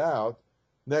figure it out,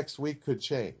 next week could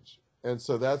change. And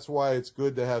so that's why it's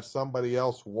good to have somebody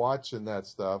else watching that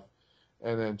stuff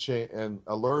and then and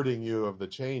alerting you of the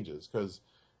changes, because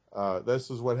this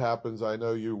is what happens. I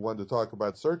know you wanted to talk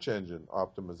about search engine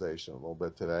optimization a little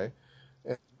bit today.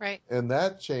 Right. And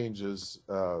that changes,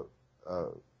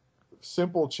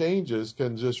 simple changes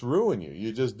can just ruin you.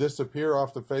 You just disappear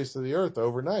off the face of the earth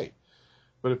overnight.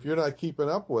 But if you're not keeping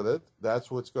up with it, that's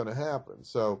what's going to happen.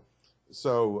 So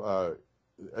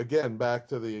again, back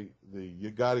to the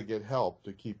you got to get help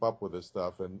to keep up with this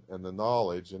stuff and the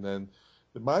knowledge. And then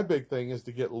my big thing is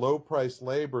to get low-price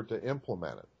labor to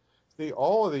implement it. See,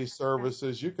 all of these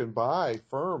services, you can buy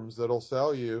firms that'll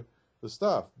sell you the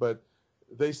stuff, but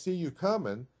they see you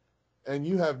coming, and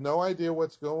you have no idea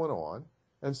what's going on.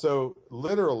 And so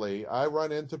literally, I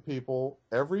run into people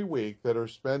every week that are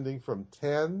spending from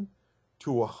 10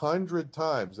 to 100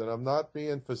 times, and I'm not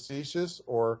being facetious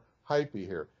or hypey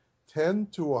here, 10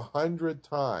 to 100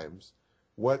 times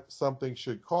what something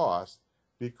should cost,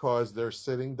 because they're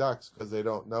sitting ducks because they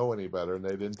don't know any better and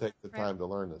they didn't take the time to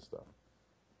learn this stuff.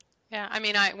 Yeah, I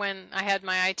mean, when I had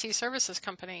my IT services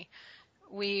company,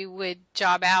 we would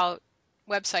job out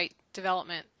website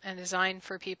development and design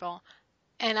for people,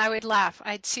 and I would laugh.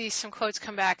 I'd see some quotes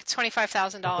come back,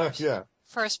 $25,000 Yeah,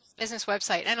 for a business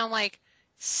website, and I'm like,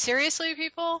 seriously,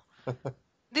 people?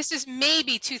 This is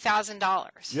maybe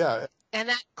 $2,000. yeah, And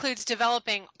that includes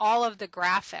developing all of the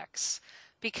graphics,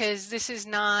 because this is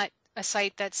not a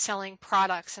site that's selling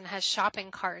products and has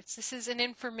shopping carts. This is an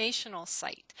informational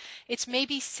site. It's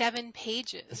maybe 7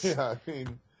 pages. yeah.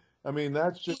 I mean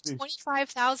that should be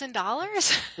 $25,000?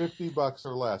 $50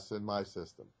 or less in my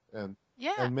system, and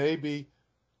Yeah, and maybe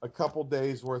a couple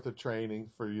days worth of training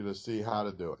for you to see how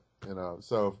to do it.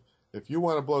 So if you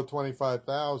want to blow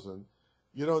 25,000,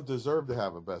 you don't deserve to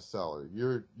have a bestseller.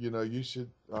 You should.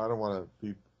 I don't want to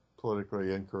be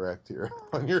politically incorrect here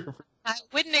on your. I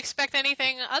wouldn't expect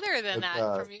anything other than But,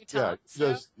 that from you, yeah, Tom.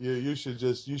 So,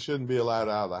 you shouldn't be allowed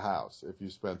out of the house if you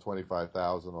spend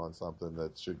 25,000 on something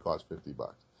that should cost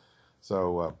 $50.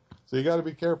 So you got to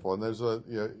be careful. And there's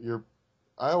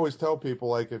I always tell people,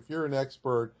 like, if you're an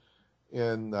expert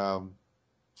in,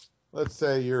 let's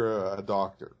say you're a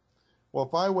doctor. Well,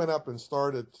 if I went up and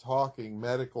started talking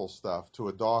medical stuff to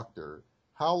a doctor,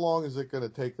 how long is it going to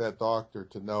take that doctor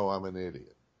to know I'm an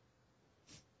idiot?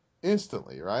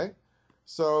 Instantly, right?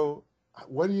 So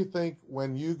what do you think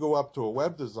when you go up to a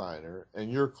web designer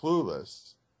and you're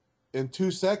clueless? In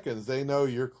 2 seconds, they know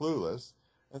you're clueless.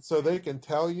 And so they can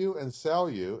tell you and sell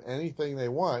you anything they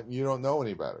want, and you don't know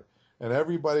any better. And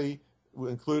everybody,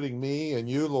 including me and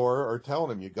you, Laura, are telling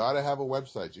them, you got to have a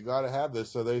website. You got to have this.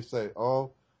 So they say,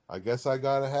 oh, I guess I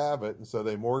got to have it. And so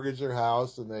they mortgage their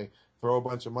house and they throw a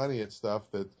bunch of money at stuff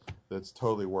that's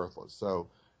totally worthless. So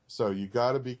you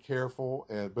got to be careful.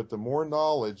 But the more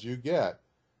knowledge you get,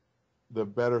 the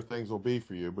better things will be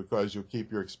for you, because you'll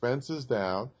keep your expenses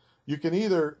down. You can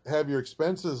either have your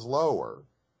expenses lower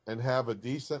and have a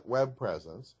decent web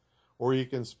presence, or you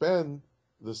can spend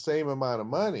the same amount of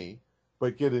money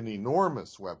but get an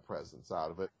enormous web presence out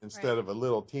of it instead right. of a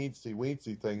little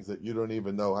teensy-weensy things that you don't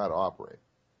even know how to operate.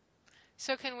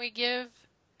 So can we give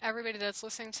everybody that's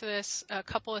listening to this a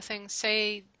couple of things?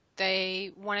 Say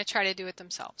they want to try to do it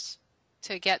themselves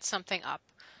to get something up,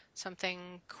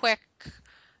 something quick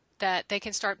that they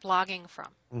can start blogging from.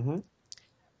 Mm-hmm.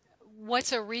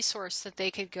 What's a resource that they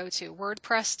could go to?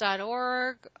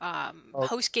 WordPress.org,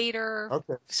 HostGator.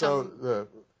 Okay, so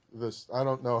this I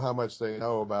don't know how much they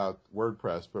know about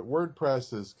WordPress, but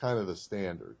WordPress is kind of the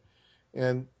standard,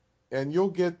 and you'll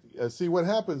get see what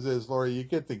happens is, Laura, you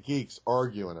get the geeks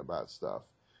arguing about stuff,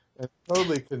 and it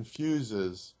totally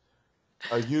confuses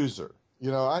a user.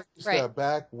 I used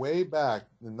to way back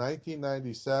in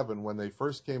 1997 when they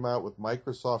first came out with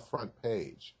Microsoft Front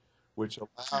Page, which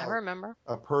allowed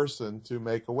a person to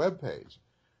make a web page.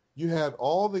 You had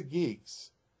all the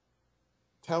geeks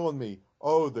telling me,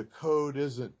 oh, the code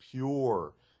isn't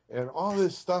pure, and all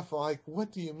this stuff. Like,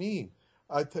 what do you mean?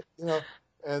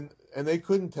 And they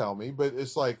couldn't tell me, but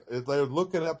it's like they're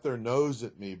looking up their nose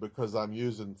at me because I'm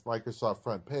using Microsoft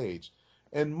Front Page,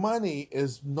 and money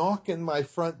is knocking my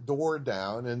front door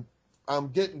down, and I'm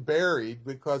getting buried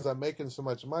because I'm making so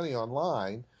much money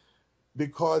online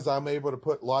because I'm able to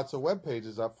put lots of web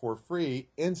pages up for free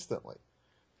instantly.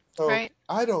 So right.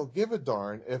 I don't give a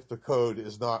darn if the code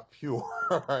is not pure,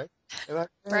 right? And I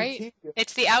guarantee you,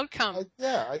 it's the outcome.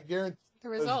 I guarantee the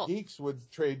result. Those geeks would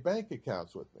trade bank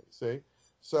accounts with me. See,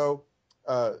 so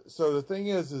the thing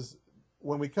is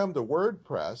when we come to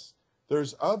WordPress,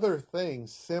 there's other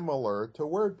things similar to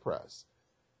WordPress,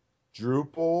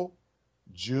 Drupal,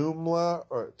 Joomla,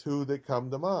 or two that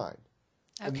come to mind.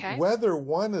 Okay. And whether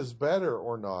one is better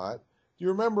or not, do you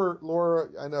remember, Laura?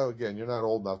 I know, again, you're not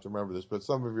old enough to remember this, but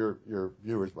some of your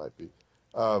viewers might be.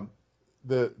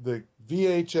 The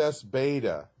VHS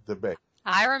beta debate.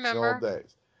 I remember. The old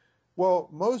days. Well,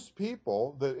 most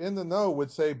people that in the know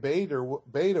would say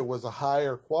beta was a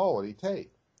higher quality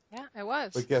tape. Yeah, it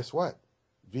was. But guess what?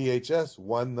 VHS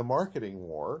won the marketing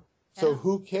war. So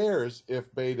who cares if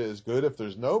beta is good if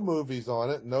there's no movies on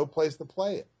it, no place to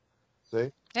play it?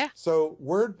 See? Yeah. So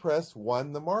WordPress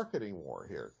won the marketing war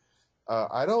here.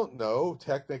 I don't know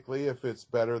technically if it's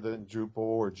better than Drupal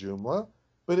or Joomla,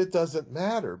 but it doesn't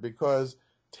matter because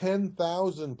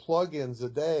 10,000 plugins a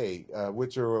day,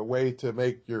 which are a way to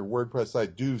make your WordPress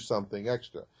site do something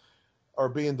extra, are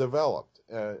being developed.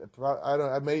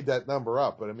 I made that number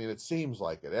up, but I mean, it seems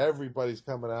like it. Everybody's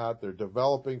coming out. They're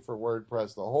developing for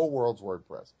WordPress. The whole world's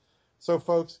WordPress. So,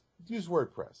 folks, use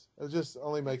WordPress. It just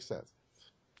only makes sense.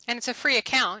 And it's a free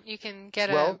account. You can get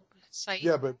a site.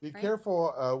 Yeah, but be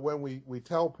careful when we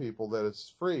tell people that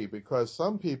it's free, because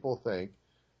some people think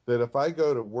that if I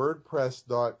go to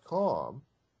WordPress.com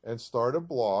and start a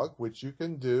blog, which you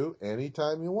can do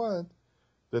anytime you want,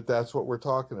 that's what we're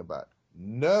talking about.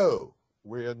 No,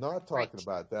 we are not talking Right.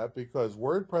 about that because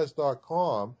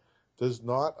WordPress.com does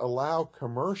not allow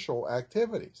commercial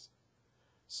activities.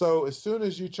 So as soon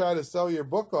as you try to sell your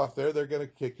book off there, they're going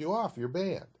to kick you off. You're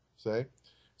banned. See?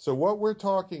 So what we're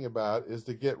talking about is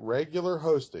to get regular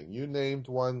hosting. You named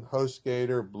one,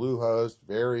 HostGator, Bluehost,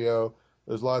 Vario.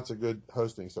 There's lots of good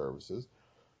hosting services.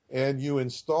 And you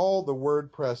install the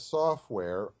WordPress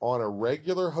software on a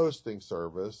regular hosting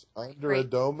service under a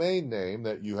domain name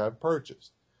that you have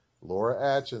purchased.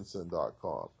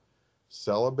 LauraAtchinson.com,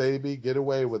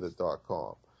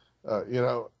 SellABabyGetAwayWithIt.com.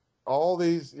 All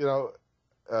these,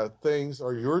 things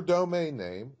are your domain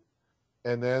name,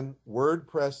 and then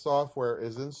WordPress software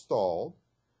is installed.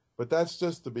 But that's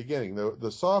just the beginning. The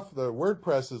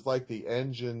WordPress is like the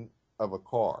engine of a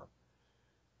car.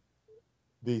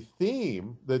 The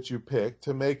theme that you pick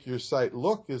to make your site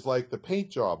look is like the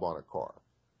paint job on a car.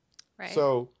 Right.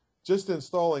 So just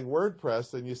installing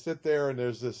WordPress, and you sit there and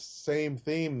there's this same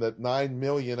theme that 9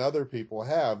 million other people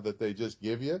have that they just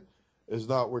give you, is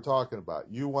not what we're talking about.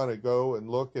 You want to go and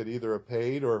look at either a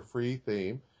paid or a free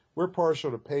theme. We're partial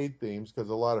to paid themes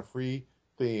because a lot of free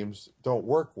themes don't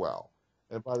work well.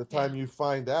 And by the time you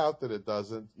find out that it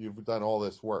doesn't, you've done all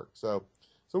this work. So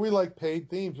we like paid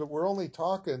themes, but we're only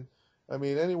talking,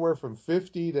 anywhere from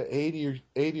 $50 to $80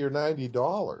 or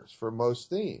 $90 for most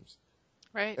themes.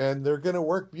 Right. And they're going to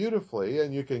work beautifully,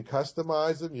 and you can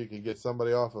customize them. You can get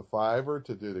somebody off of Fiverr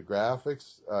to do the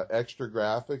graphics, extra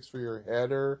graphics for your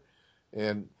header,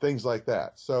 and things like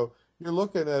that. So you're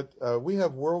looking at, we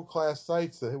have world-class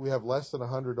sites that we have less than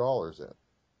 $100 in.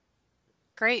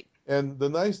 Great. And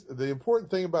the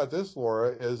important thing about this,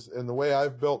 Laura, is, and the way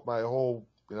I've built my whole,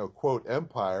 quote,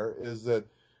 empire, is that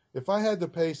if I had to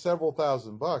pay several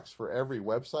 $1,000s for every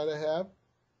website I have,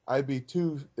 it'd be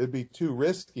too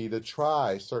risky to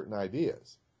try certain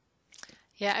ideas.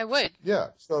 Yeah, I would. Yeah,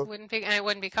 so it wouldn't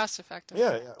be cost effective.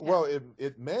 Yeah. Well,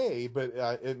 it may, but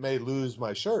it may lose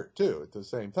my shirt too at the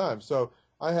same time. So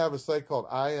I have a site called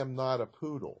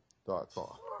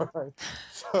IamNotAPoodle.com. Right?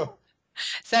 So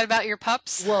is that about your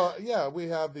pups? Well, yeah, we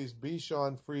have these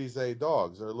Bichon Frise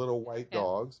dogs. They're little white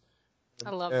dogs. I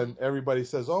love them. And everybody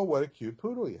says, "Oh, what a cute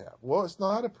poodle you have." Well, it's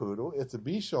not a poodle; it's a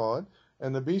Bichon.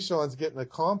 And the Bichon's getting a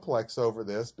complex over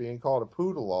this, being called a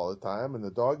poodle all the time. And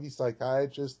the doggy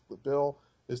psychiatrist, Bill,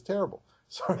 is terrible.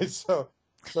 Sorry, so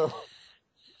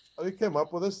we came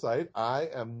up with a site, I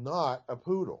am not a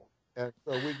poodle. And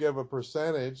so we give a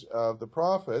percentage of the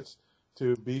profits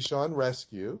to Bichon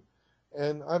Rescue,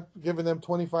 and I've given them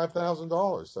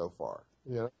 $25,000 so far.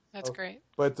 That's great.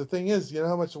 But the thing is, you know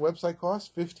how much the website costs?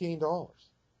 $15.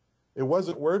 It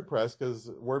wasn't WordPress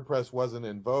because WordPress wasn't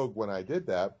in vogue when I did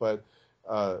that, but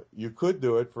you could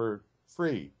do it for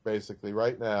free, basically,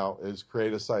 right now, is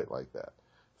create a site like that.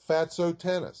 Fatso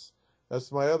Tennis.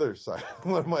 That's my other site,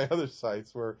 one of my other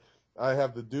sites where I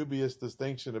have the dubious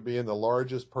distinction of being the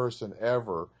largest person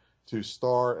ever to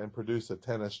star and produce a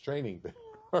tennis training video.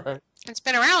 Right? It's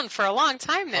been around for a long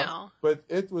time now. But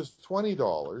it was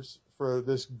 $20 for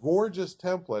this gorgeous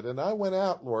template, and I went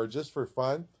out, Laura, just for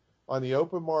fun, on the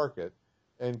open market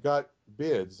and got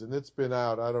bids, and it's been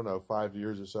out, I don't know, 5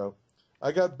 years or so.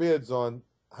 I got bids on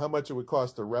how much it would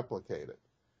cost to replicate it.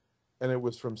 And it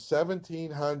was from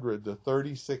 $1,700 to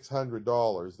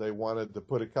 $3,600. They wanted to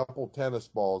put a couple tennis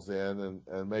balls in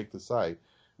and make the site,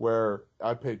 where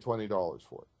I paid $20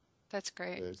 for it. That's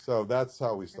great. So that's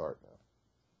how we start now.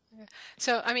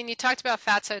 So, you talked about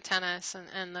Fatso Tennis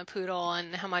and the poodle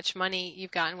and how much money you've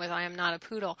gotten with I Am Not a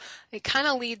Poodle. It kind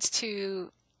of leads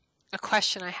to a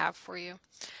question I have for you.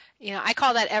 I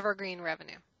call that evergreen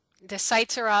revenue. The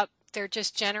sites are up. They're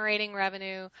just generating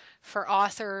revenue for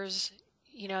authors.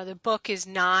 The book is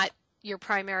not your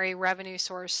primary revenue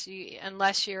source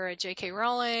unless you're a J.K.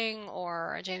 Rowling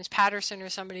or a James Patterson or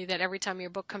somebody that every time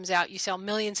your book comes out, you sell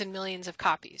millions and millions of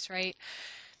copies, right?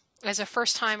 As a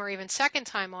first-time or even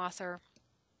second-time author,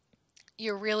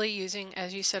 you're really using,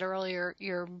 as you said earlier,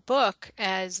 your book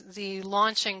as the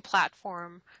launching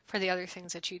platform for the other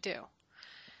things that you do.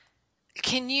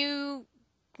 Can you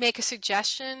make a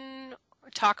suggestion or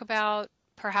talk about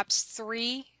perhaps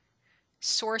 3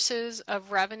 sources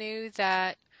of revenue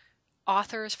that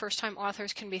first-time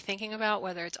authors can be thinking about,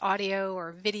 whether it's audio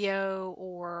or video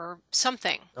or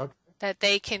something that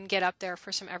they can get up there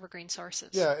for some evergreen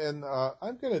sources? Yeah, and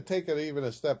I'm going to take it even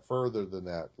a step further than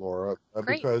that, Laura,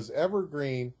 because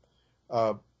evergreen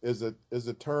is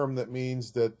a term that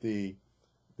means that the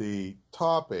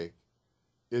topic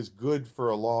is good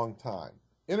for a long time.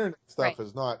 Internet stuff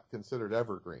is not considered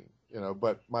evergreen.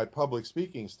 but my public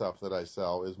speaking stuff that I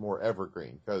sell is more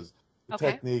evergreen because the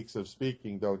Okay. techniques of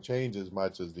speaking don't change as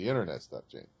much as the internet stuff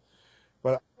changes.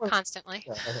 But Constantly.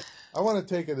 I want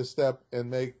to take it a step and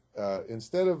make,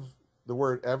 instead of the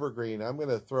word evergreen, I'm going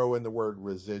to throw in the word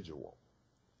residual.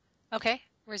 Okay.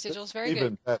 Residual's very Even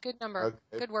good. better. Good number.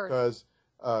 Okay, Good word. because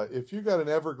if you got an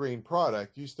evergreen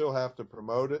product, you still have to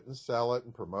promote it and sell it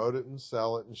and promote it and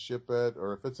sell it and ship it.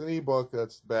 Or if it's an ebook,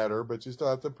 that's better, but you still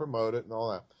have to promote it and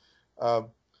all that.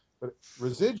 But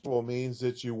residual means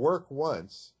that you work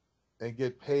once and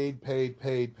get paid.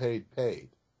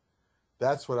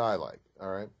 That's what I like. All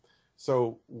right.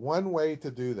 So one way to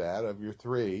do that of your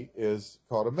three is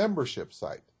called a membership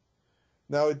site.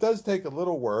 Now, it does take a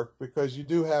little work because you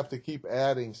do have to keep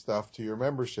adding stuff to your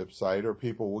membership site or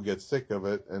people will get sick of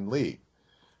it and leave.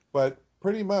 But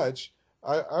pretty much,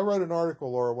 I wrote an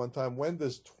article, Laura, one time, when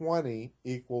does 20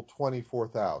 equal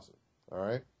 24,000? All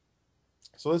right?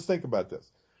 So let's think about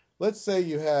this. Let's say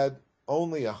you had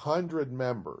only 100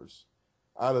 members.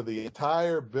 Out of the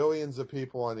entire billions of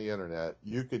people on the internet,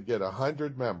 you could get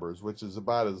 100 members, which is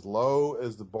about as low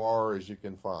as the bar as you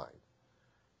can find.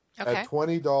 Okay. At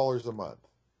 $20 a month.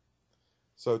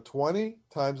 So 20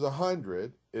 times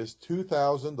 100 is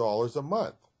 $2,000 a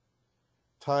month.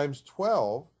 Times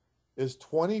 12 is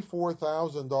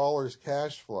 $24,000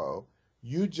 cash flow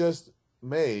you just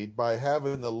made by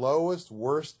having the lowest,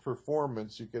 worst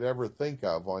performance you could ever think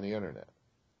of on the internet.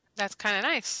 That's kind of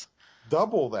nice.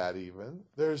 Double that even.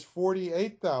 There's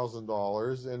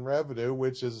 $48,000 in revenue,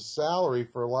 which is a salary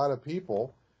for a lot of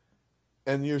people.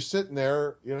 And you're sitting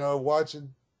there, watching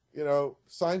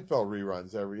Seinfeld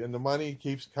reruns and the money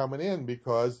keeps coming in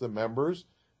because the members,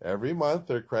 every month,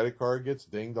 their credit card gets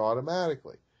dinged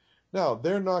automatically. Now,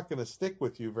 they're not going to stick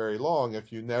with you very long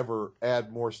if you never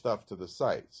add more stuff to the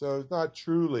site. So it's not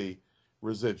truly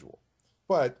residual,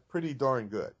 but pretty darn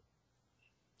good.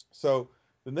 So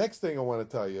the next thing I want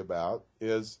to tell you about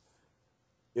is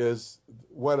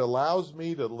what allows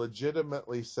me to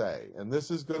legitimately say, and this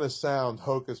is going to sound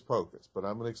hocus pocus, but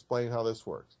I'm going to explain how this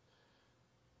works.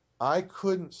 I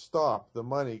couldn't stop the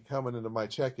money coming into my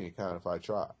checking account if I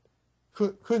tried.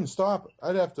 Couldn't stop it.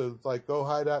 I'd have to go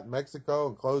hide out in Mexico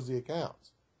and close the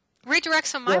accounts. Redirect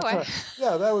some my way.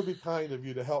 Yeah, that would be kind of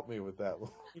you to help me with that.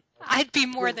 I'd be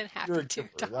more than happy to.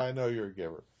 Giver. I know you're a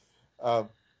giver.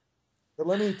 But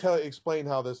let me explain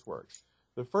how this works.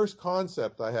 The first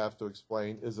concept I have to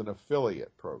explain is an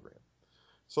affiliate program.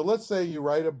 So let's say you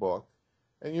write a book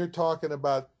and you're talking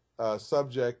about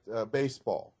subject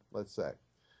baseball, let's say.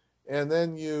 And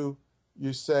then you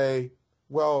say,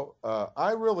 well,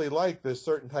 I really like this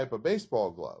certain type of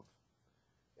baseball glove.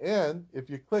 And if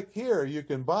you click here, you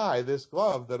can buy this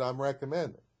glove that I'm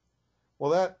recommending.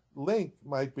 Well, that link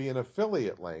might be an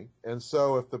affiliate link. And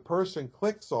so if the person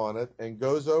clicks on it and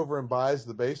goes over and buys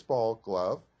the baseball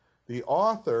glove, the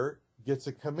author gets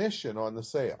a commission on the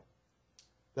sale.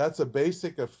 That's a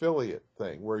basic affiliate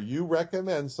thing where you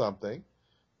recommend something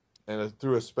and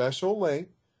through a special link,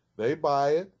 they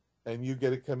buy it and you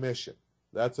get a commission.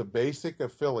 That's a basic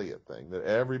affiliate thing that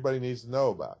everybody needs to know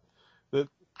about.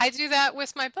 I do that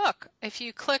with my book. If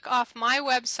you click off my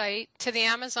website to the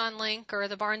Amazon link or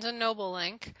the Barnes & Noble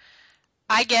link,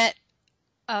 I get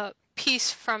a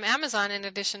piece from Amazon in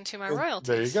addition to my royalties.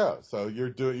 There you go. So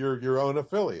you're your own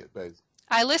affiliate, basically.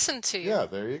 I listen to you. Yeah,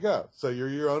 there you go. So you're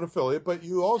your own affiliate, but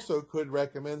you also could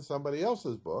recommend somebody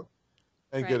else's book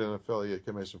and get an affiliate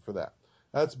commission for that.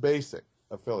 That's basic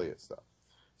affiliate stuff.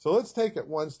 So let's take it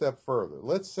one step further.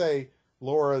 Let's say,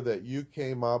 Laura, that you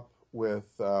came up with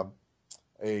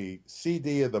a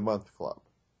CD of the Month Club,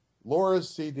 Laura's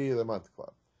CD of the Month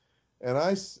Club. And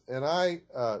I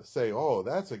say, oh,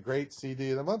 that's a great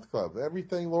CD of the Month Club.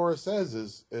 Everything Laura says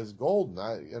is golden.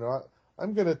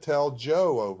 I'm going to tell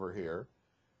Joe over here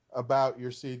about your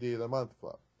CD of the Month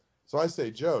Club. So I say,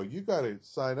 Joe, you got to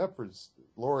sign up for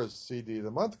Laura's CD of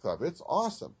the Month Club. It's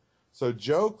awesome. So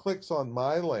Joe clicks on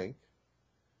my link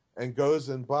and goes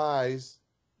and buys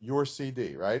your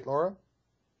CD, right, Laura?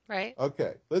 Right.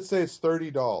 Okay. Let's say it's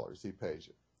 $30 he pays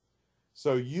you.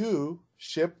 So you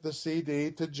ship the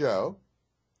CD to Joe,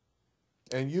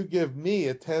 and you give me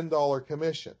a $10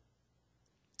 commission.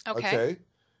 Okay.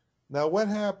 Now what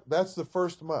happens? That's the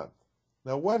first month.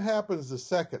 Now what happens the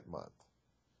second month?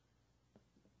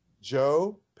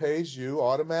 Joe pays you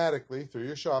automatically through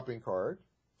your shopping cart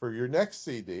for your next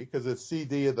CD because it's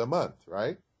CD of the month,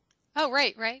 right? Oh,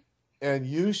 right. And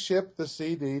you ship the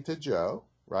CD to Joe,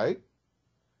 right?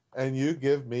 And you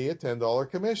give me a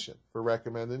 $10 commission for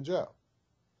recommending Joe.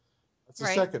 That's the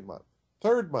second month.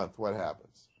 Third month, what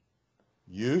happens?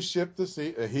 You ship the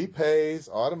CD, he pays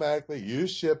automatically, you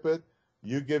ship it,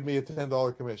 you give me a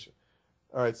 $10 commission.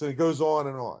 All right, so it goes on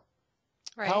and on.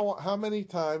 Right. How many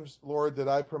times, Laura, did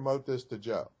I promote this to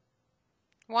Joe?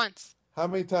 Once. How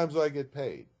many times do I get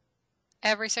paid?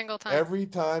 Every single time. Every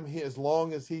time, as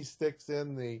long as he sticks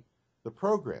in the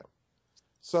program.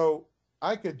 So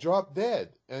I could drop dead,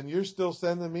 and you're still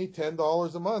sending me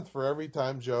 $10 a month for every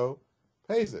time Joe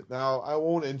pays it. Now, I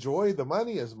won't enjoy the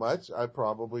money as much. I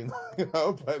probably,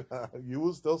 but you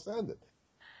will still send it.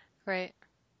 Right.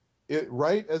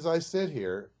 Right as I sit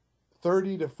here,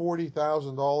 $30,000 to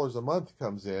 $40,000 a month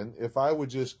comes in if I would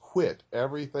just quit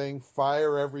everything,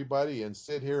 fire everybody, and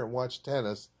sit here and watch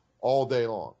tennis all day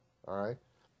long. All right.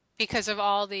 Because of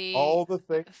all the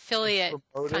things affiliate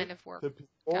kind of work. to people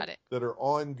Got it. that are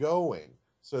ongoing.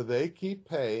 So they keep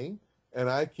paying, and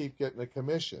I keep getting a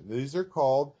commission. These are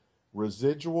called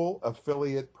residual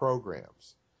affiliate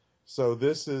programs. So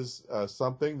this is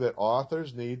something that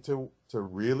authors need to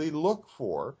really look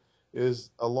for, is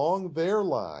along their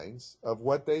lines of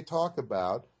what they talk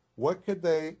about, what could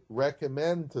they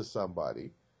recommend to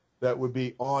somebody that would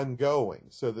be ongoing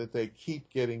so that they keep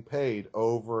getting paid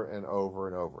over and over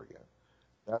and over again.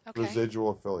 That's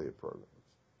residual affiliate programs.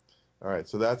 All right,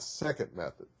 so that's second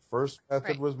method. First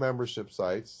method was membership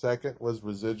sites. Second was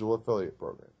residual affiliate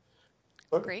program.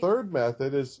 Third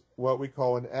method is what we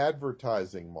call an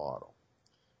advertising model.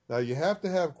 Now, you have to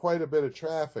have quite a bit of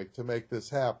traffic to make this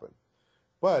happen.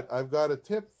 But I've got a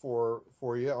tip for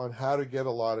you on how to get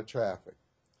a lot of traffic.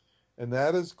 And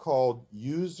that is called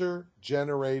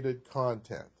user-generated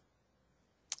content.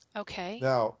 Okay.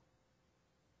 Now,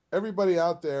 everybody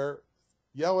out there,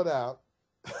 yell it out.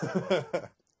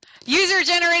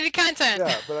 User-generated content.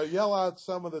 Yeah, but I yell out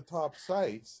some of the top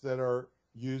sites that are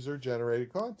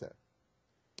user-generated content.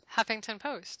 Huffington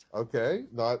Post. Okay,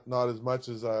 not as much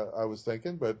as I was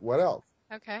thinking, but what else?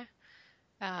 Okay.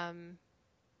 They're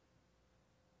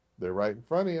right in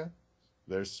front of you.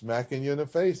 They're smacking you in the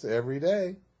face every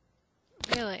day.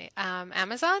 Really?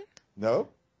 Amazon? No.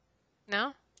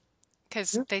 No?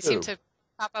 Because they seem to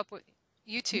pop up with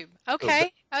YouTube.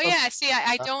 Okay. Oh, yeah. See,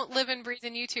 I don't live and breathe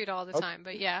in YouTube all the time,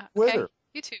 but yeah. Twitter.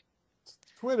 Okay. YouTube.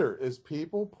 Twitter is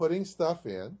people putting stuff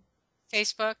in.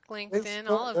 Facebook, LinkedIn,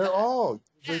 all of that. They're all.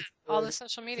 Yeah, all the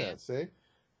social media. See?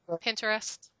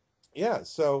 Pinterest. Yeah.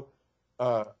 So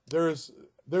there's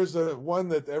a one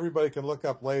that everybody can look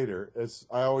up later.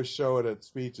 I always show it at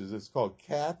speeches. It's called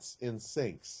Cats in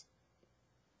Sinks.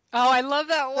 Oh, I love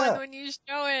that one when you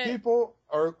show it. People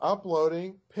are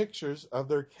uploading pictures of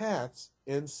their cats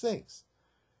in sinks.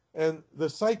 And the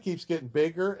site keeps getting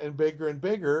bigger and bigger and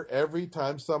bigger every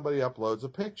time somebody uploads a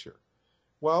picture.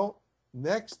 Well,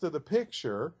 next to the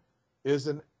picture is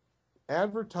an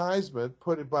advertisement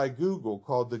put by Google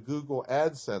called the Google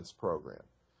AdSense program.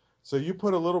 So you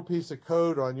put a little piece of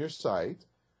code on your site,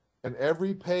 and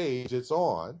every page it's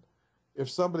on, if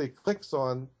somebody clicks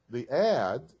on the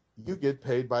ad, you get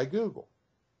paid by Google.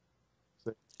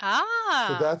 So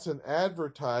that's an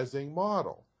advertising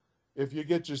model. If you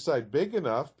get your site big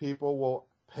enough, people will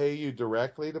pay you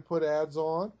directly to put ads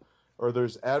on, or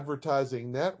there's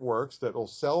advertising networks that will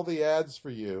sell the ads for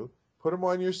you, put them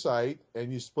on your site,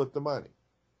 and you split the money.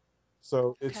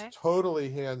 So it's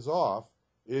totally hands-off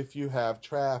if you have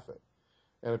traffic.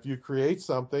 And if you create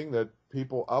something that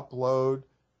people upload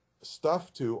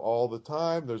stuff to all the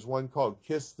time, there's one called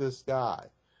Kiss This Guy.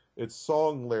 It's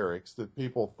song lyrics that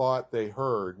people thought they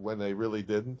heard when they really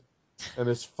didn't. And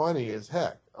it's funny as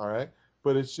heck, all right?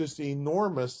 But it's just an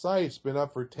enormous site. It's been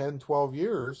up for 10, 12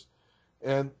 years.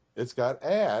 And it's got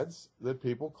ads that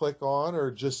people click on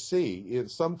or just see.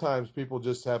 Sometimes people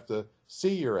just have to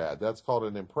see your ad. That's called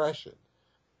an impression.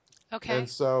 Okay. And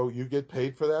so you get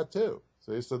paid for that too.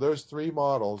 See? So there's three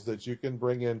models that you can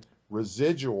bring in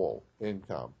residual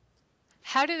income.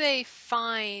 How do they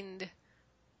find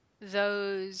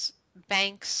those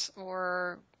banks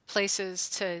or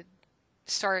places to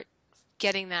start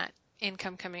getting that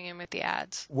income coming in with the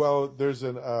ads? Well, there's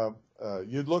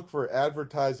you'd look for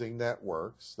advertising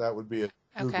networks. That would be a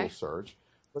Google search.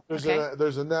 But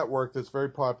there's a network that's very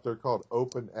popular called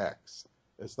OpenX.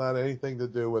 It's not anything to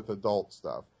do with adult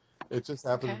stuff. It just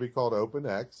happens to be called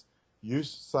OpenX. You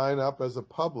sign up as a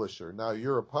publisher. Now,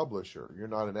 you're a publisher. You're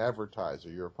not an advertiser.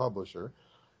 You're a publisher.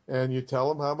 And you tell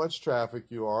them how much traffic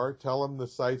you are. Tell them the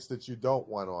sites that you don't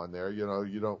want on there. You know,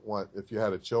 you don't want, if you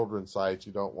had a children's site,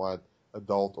 you don't want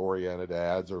adult-oriented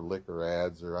ads or liquor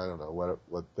ads or I don't know,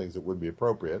 what things that wouldn't be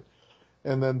appropriate.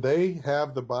 And then they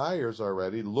have the buyers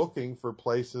already looking for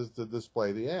places to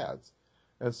display the ads.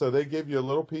 And so they give you a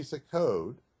little piece of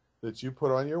code that you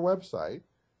put on your website,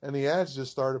 and the ads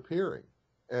just start appearing.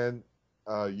 And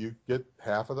you get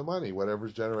half of the money,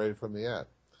 whatever's generated from the ad.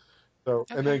 So,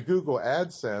 and then Okay. Google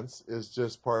AdSense is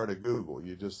just part of Google.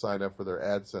 You just sign up for their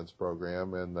AdSense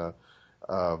program, and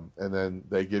then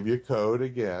they give you a code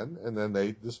again, and then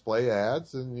they display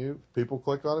ads, and people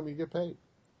click on them, you get paid.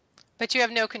 But you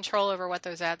have no control over what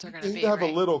those ads are going to You be, have a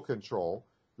right? little control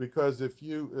because if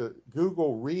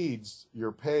Google reads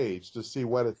your page to see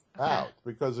what it's Okay. about,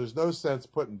 because there's no sense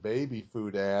putting baby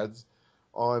food ads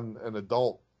on an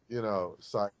adult,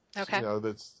 site, Okay.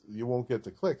 that's you won't get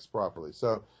the clicks properly.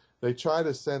 So they try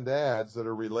to send ads that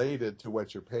are related to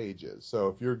what your page is. So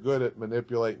if you're good at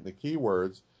manipulating the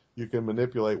keywords, you can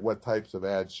manipulate what types of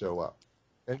ads show up.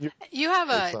 And you You have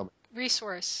make a some.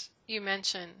 resource you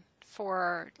mentioned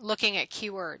for looking at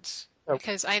keywords Yeah,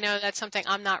 because I know that's something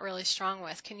I'm not really strong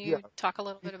with. Can yeah. you talk a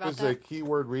little We bit about use a that?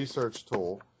 keyword research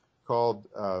tool called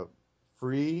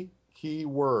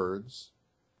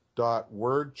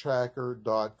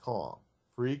freekeywords.wordtracker.com.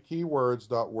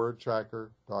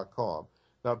 Freekeywords.wordtracker.com.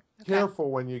 Now, be Okay. careful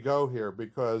when you go here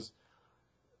because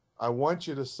I want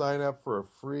you to sign up for a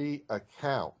free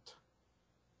account,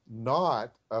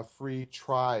 not a free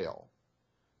trial.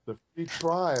 The free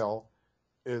trial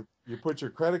is you put your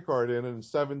credit card in, and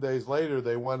 7 days later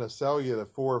they want to sell you the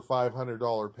 $400 or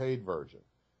 $500 paid version.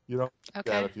 You don't need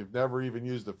that Okay. if you've never even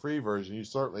used the free version. You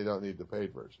certainly don't need the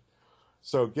paid version.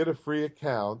 So get a free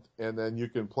account, and then you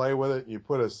can play with it. You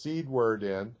put a seed word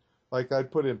in, like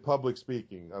I'd put in public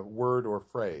speaking, a word or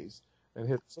phrase, and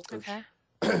hit search. Okay.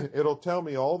 It'll tell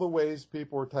me all the ways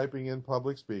people are typing in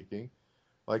public speaking,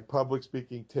 like public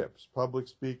speaking tips, public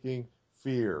speaking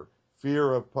fear,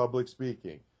 fear of public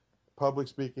speaking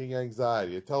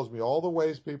anxiety. It tells me all the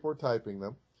ways people are typing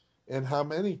them and how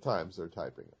many times they're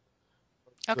typing it.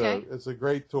 So Okay. it's a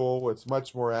great tool. It's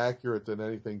much more accurate than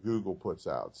anything Google puts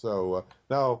out. So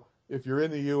now, if you're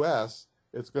in the U.S.,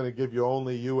 it's going to give you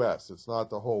only U.S. It's not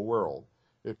the whole world.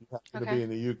 If you happen to be Okay. in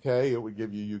the U.K., it would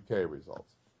give you U.K.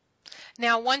 results.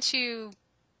 Now, once you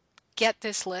get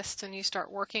this list and you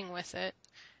start working with it,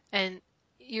 and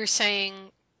you're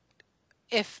saying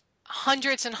if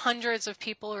hundreds and hundreds of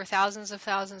people or thousands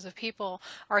of people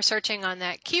are searching on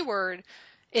that keyword,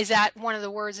 is that one of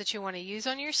the words that you want to use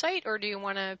on your site, or do you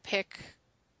want to pick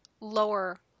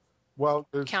lower Well,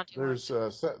 counting words?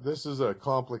 this is a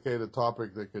complicated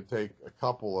topic that could take a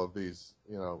couple of these,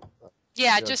 Yeah,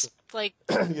 yes, just like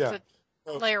yeah. the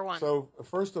So, layer one. so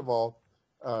first of all,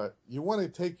 you want to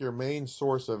take your main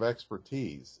source of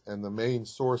expertise and the main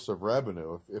source of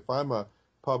revenue. If I'm a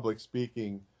public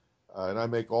speaking, and I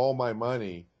make all my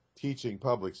money teaching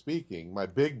public speaking, my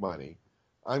big money,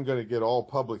 I'm going to get all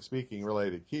public speaking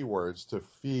related keywords to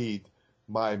feed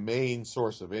my main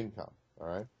source of income. All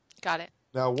right. Got it.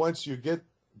 Now, once you get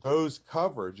those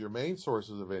covered, your main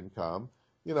sources of income,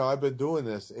 I've been doing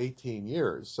this 18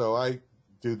 years. So I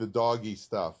do the doggy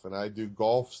stuff and I do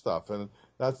golf stuff. And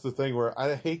that's the thing where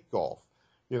I hate golf.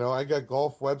 I got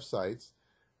golf websites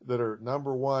that are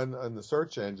number one in the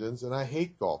search engines, and I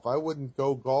hate golf. I wouldn't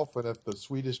go golfing if the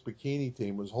Swedish bikini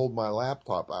team was holding my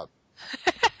laptop out.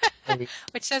 I mean,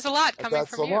 Which says a lot coming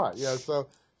that's a from you. lot. Yeah.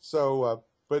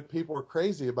 But people are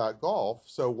crazy about golf.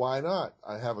 So why not?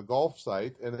 I have a golf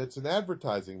site and it's an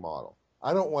advertising model.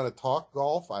 I don't want to talk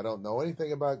golf. I don't know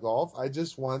anything about golf. I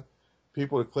just want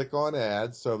people to click on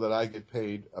ads so that I get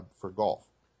paid for golf.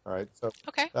 All right. So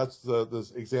Okay. that's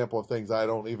this example of things I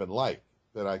don't even like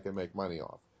that I can make money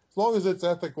off. As long as it's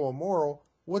ethical and moral,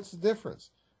 what's the difference?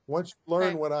 Once you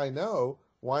learn Right. what I know,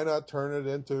 why not turn it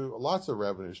into lots of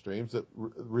revenue streams that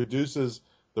reduces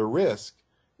the risk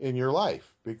in your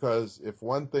life? Because if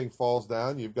one thing falls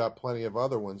down, you've got plenty of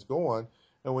other ones going.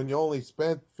 And when you only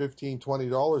spent $15,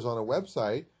 $20 on a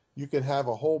website, you can have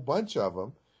a whole bunch of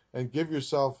them and give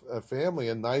yourself a family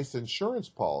a nice insurance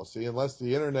policy. Unless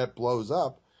the internet blows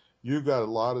up, you've got a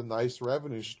lot of nice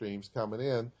revenue streams coming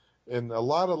in. And a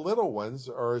lot of little ones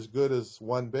are as good as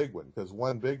one big one, because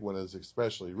one big one is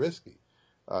especially risky.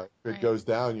 If it Right. goes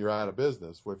down, you're out of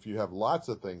business. If you have lots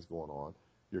of things going on,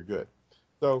 you're good.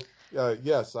 So,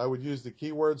 yes, I would use the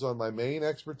keywords on my main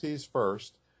expertise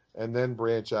first and then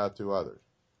branch out to others.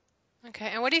 Okay.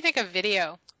 And what do you think of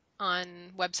video on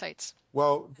websites?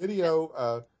 Well,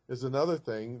 video is another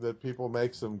thing that people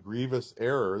make some grievous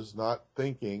errors, not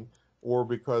thinking, or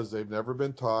because they've never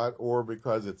been taught, or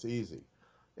because it's easy.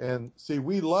 And see,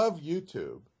 we love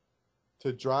YouTube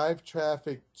to drive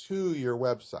traffic to your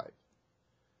website.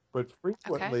 But Okay.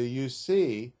 frequently you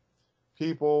see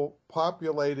people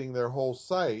populating their whole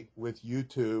site with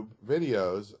YouTube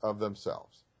videos of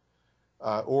themselves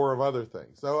or of other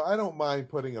things. So I don't mind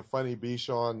putting a funny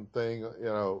Bichon thing,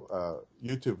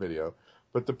 YouTube video.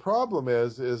 But the problem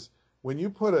is when you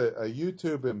put a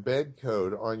YouTube embed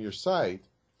code on your site,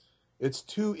 it's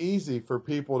too easy for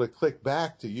people to click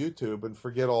back to YouTube and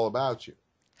forget all about you.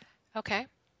 Okay.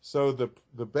 So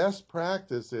the best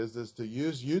practice is to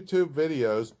use YouTube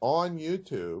videos on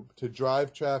YouTube to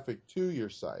drive traffic to your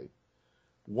site.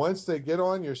 Once they get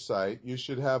on your site, you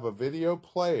should have a video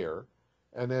player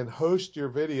and then host your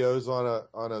videos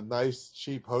on a nice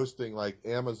cheap hosting like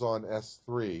Amazon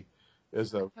S3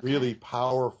 is a really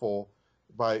powerful,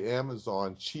 by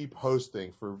Amazon, cheap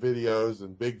hosting for videos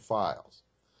and big files.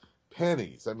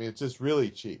 Pennies. I mean, it's just really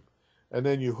cheap. And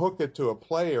then you hook it to a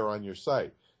player on your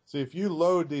site. So if you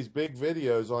load these big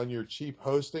videos on your cheap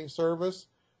hosting service,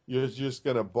 you're just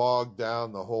going to bog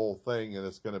down the whole thing and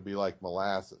it's going to be like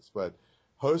molasses. But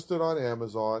host it on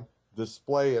Amazon,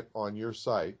 display it on your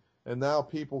site, and now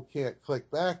people can't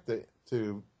click back to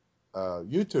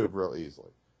YouTube real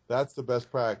easily. That's the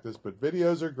best practice. But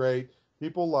videos are great.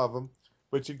 People love them.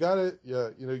 But you gotta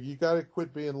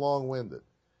quit being long-winded.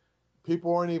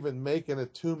 People aren't even making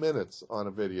it 2 minutes on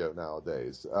a video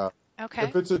nowadays.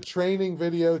 If it's a training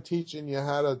video teaching you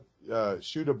how to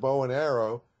shoot a bow and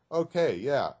arrow, okay,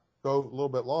 yeah, go a little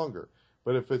bit longer.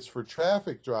 But if it's for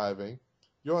traffic driving,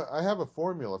 I have a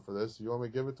formula for this. You want me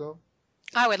to give it to them?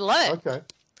 I would love it. Okay.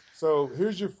 So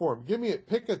here's your form.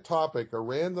 Pick a topic, a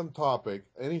random topic,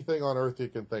 anything on earth you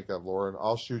can think of, Laura, and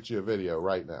I'll shoot you a video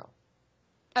right now.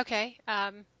 Okay.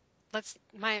 Let's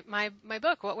my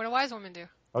book. What would a wise woman do?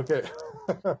 Okay.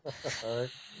 All right.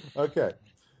 Okay.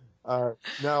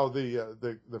 Now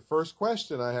the first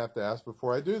question I have to ask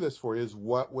before I do this for you is,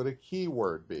 what would a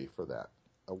keyword be for that?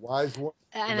 A wise woman.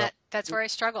 And that's where I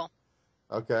struggle.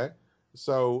 Okay.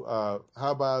 So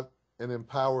how about an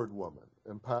empowered woman?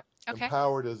 Okay.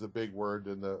 Empowered is a big word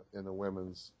in the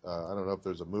women's. I don't know if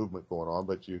there's a movement going on,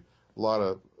 but a lot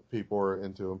of people are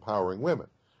into empowering women.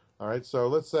 All right. So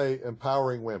let's say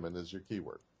empowering women is your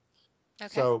keyword.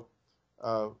 Okay. So,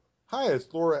 hi,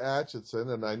 it's Laura Atchison,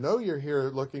 and I know you're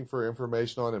here looking for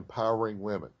information on empowering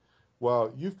women.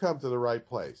 Well, you've come to the right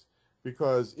place,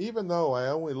 because even though I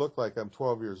only look like I'm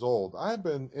 12 years old, I've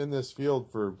been in this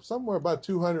field for somewhere about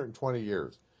 220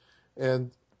 years.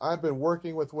 And I've been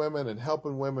working with women and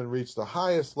helping women reach the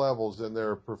highest levels in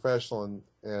their professional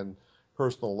and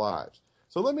personal lives.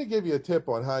 So let me give you a tip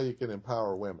on how you can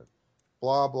empower women.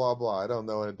 Blah, blah, blah. I don't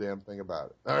know a damn thing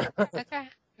about it. Okay.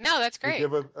 No, that's great.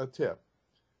 Give a tip.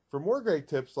 For more great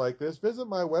tips like this, visit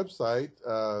my website.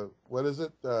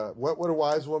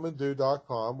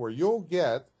 Whatwouldawisewomando.com, where you'll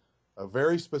get a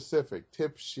very specific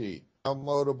tip sheet,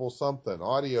 downloadable something,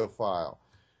 audio file,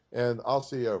 and I'll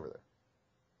see you over there.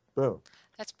 Boom.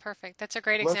 That's perfect. That's a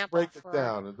great example. Let's break it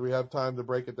down. Do we have time to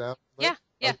break it down? Yeah,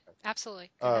 okay.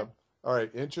 Absolutely. All right,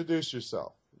 introduce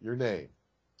yourself, your name.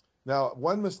 Now,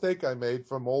 one mistake I made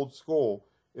from old school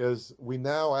is we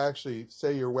now actually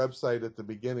say your website at the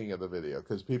beginning of the video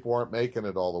because people aren't making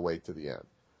it all the way to the end.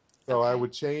 So I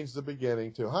would change the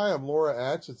beginning to, hi, I'm Laura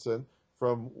Atchison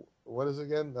from, what is it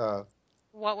again?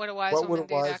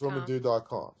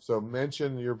 Whatwouldawisewomando.com. So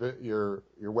mention your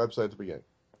website at the beginning.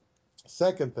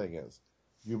 Second thing is,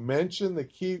 you mention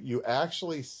you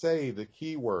actually say the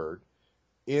keyword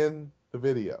in the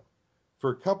video.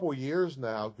 For a couple years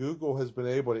now, Google has been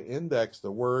able to index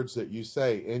the words that you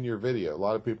say in your video. A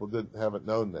lot of people haven't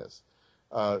known this.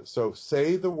 So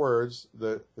say the words,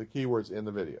 the keywords in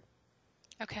the video.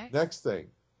 Okay. Next thing,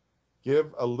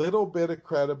 give a little bit of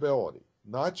credibility,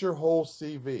 not your whole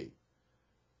CV.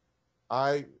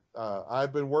 I've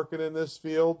been working in this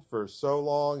field for so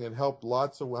long and helped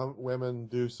lots of women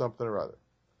do something or other.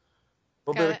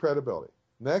 A little bit of credibility.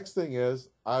 Next thing is,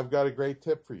 I've got a great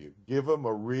tip for you. Give them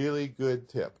a really good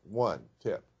tip. One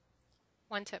tip.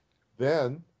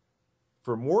 Then,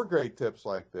 for more great tips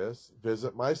like this,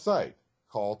 visit my site.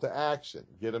 Call to action.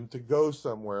 Get them to go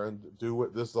somewhere and do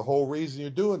what. This is the whole reason you're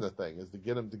doing the thing, is to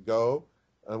get them to go.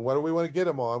 And what do we want to get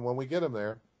them on when we get them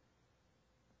there?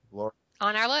 Laura?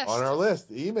 On our list. On our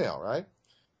list. Email, right?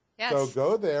 Yes. So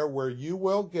go there where you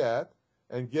will get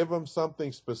and give them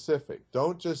something specific.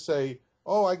 Don't just say,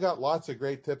 oh, I got lots of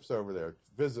great tips over there.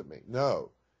 Visit me.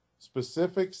 No.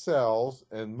 Specific sells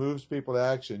and moves people to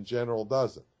action. General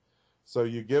doesn't. So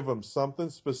you give them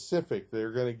something specific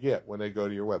they're going to get when they go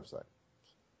to your website.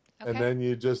 Okay. And then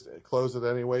you just close it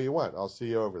any way you want. I'll see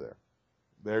you over there.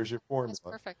 There's your formula. That's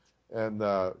perfect. And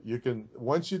you can,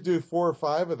 once you do 4 or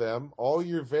 5 of them, all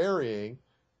you're varying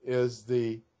is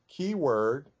the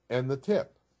keyword and the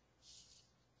tip.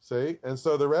 See? And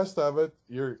so the rest of it,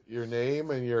 your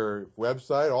name and your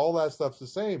website, all that stuff's the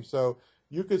same. So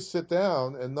you could sit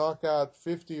down and knock out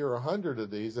 50 or 100 of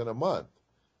these in a month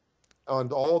on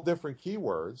all different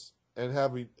keywords and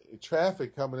have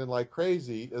traffic coming in like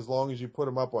crazy, as long as you put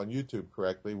them up on YouTube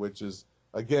correctly, which is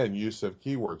Again, use of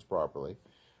keywords properly.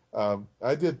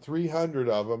 I did 300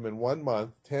 of them in 1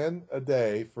 month, 10 a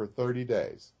day for 30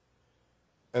 days.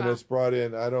 And Wow. it's brought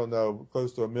in, I don't know,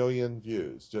 close to 1 million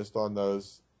views just on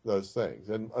those things.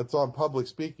 And it's on public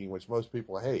speaking, which most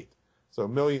people hate. So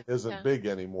 1 million isn't Yeah. big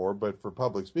anymore, but for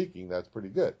public speaking, that's pretty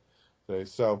good. Okay,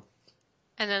 so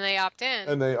And then they opt in,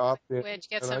 and they opt in, which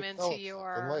gets and I them into tell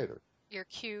them something later. your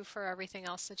queue for everything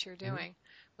else that you're Hmm. doing,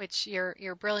 which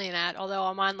you're brilliant at. Although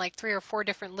I'm on like 3 or 4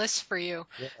 different lists for you,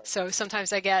 Yeah. so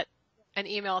sometimes I get an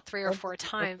email 3 or 4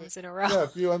 times in a row. Yeah,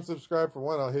 if you unsubscribe from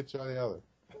one, I'll hit you on the other.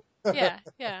 Yeah,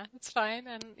 yeah, it's fine.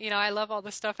 And I love all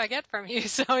the stuff I get from you,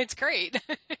 so it's great.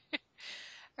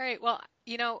 All right, well,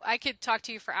 I could talk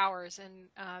to you for hours, and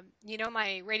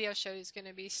my radio show is going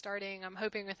to be starting, I'm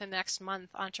hoping within the next month,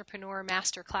 Entrepreneur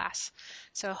Masterclass.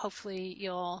 So hopefully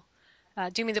you'll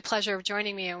do me the pleasure of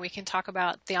joining me, and we can talk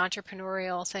about the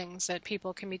entrepreneurial things that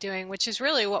people can be doing, which is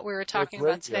really what we were It's talking about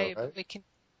radio, today. right? But we can, So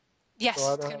yes,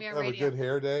 I it's don't going to have be to on have a radio. good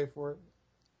hair day for it.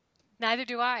 Neither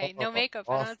do I. No Oh, makeup.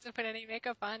 I don't awesome. have to put any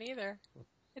makeup on either.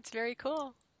 It's very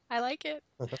cool. I like it.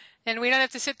 And we don't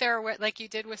have to sit there like you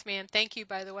did with me. And thank you,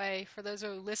 by the way, for those who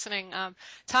are listening.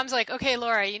 Tom's like, okay,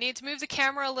 Laura, you need to move the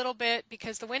camera a little bit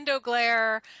because the window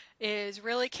glare is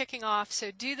really kicking off.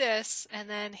 So do this. And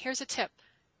then here's a tip.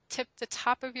 Tip the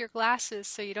top of your glasses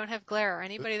so you don't have glare.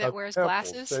 Anybody that wears Temples,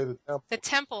 glasses, say the temples. the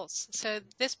temples. So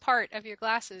this part of your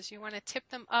glasses, you want to tip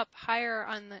them up higher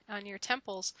on your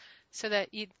temples so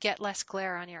that you get less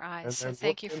glare on your eyes. And So then look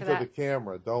thank you for into the that.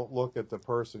 camera. Don't look at the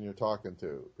person you're talking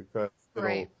to because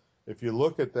Right. if you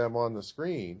look at them on the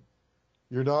screen,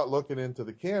 you're not looking into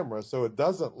the camera, so it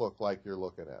doesn't look like you're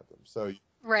looking at them. So you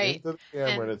Right. into the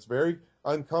camera, and And it's very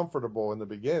uncomfortable in the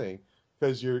beginning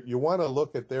because you want to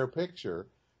look at their picture,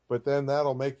 but then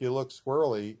that'll make you look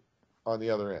squirrely on the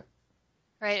other end.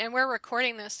 right, and we're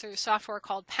recording this through software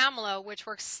called Pamela, which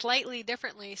works slightly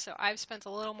differently. So I've spent a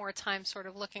little more time sort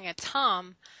of looking at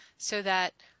Tom so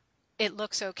that it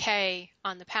looks okay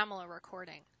on the Pamela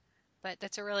recording. But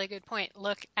that's a really good point.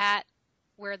 Look at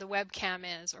where the webcam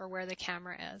is or where the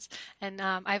camera is. And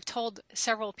I've told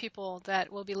several people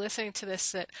that will be listening to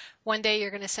this that one day you're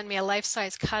going to send me a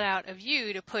life-size cutout of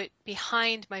you to put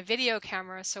behind my video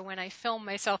camera so when I film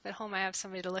myself at home, I have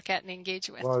somebody to look at and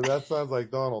engage with. Well, that sounds like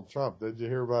Donald Trump. Did you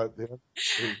hear about him?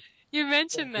 You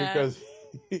mentioned that. Because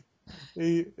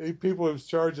people was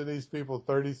charging these people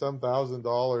 30-some thousand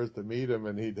dollars to meet him,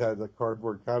 and he'd had a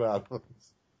cardboard cutout of him.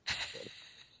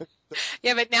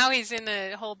 Yeah, but now he's in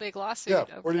a whole big lawsuit Yeah,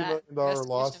 over $40 that million investigation.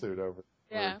 lawsuit over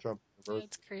Yeah, Trump University.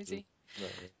 it's crazy. No,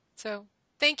 So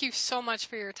thank you so much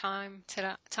for your time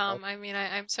today, Tom. I mean,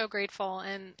 I'm so grateful.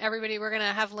 And everybody, we're going to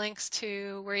have links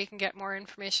to where you can get more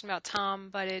information about Tom,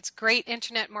 but it's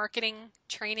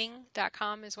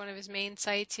greatinternetmarketingtraining.com is one of his main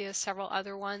sites. He has several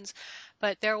other ones,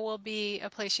 but there will be a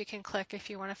place you can click if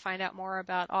you want to find out more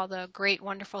about all the great,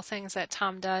 wonderful things that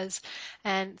Tom does.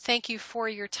 And thank you for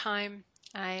your time.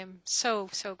 I am so,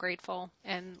 so grateful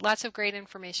and lots of great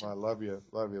information. I love you.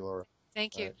 Love you, Laura.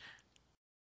 Thank you. Right.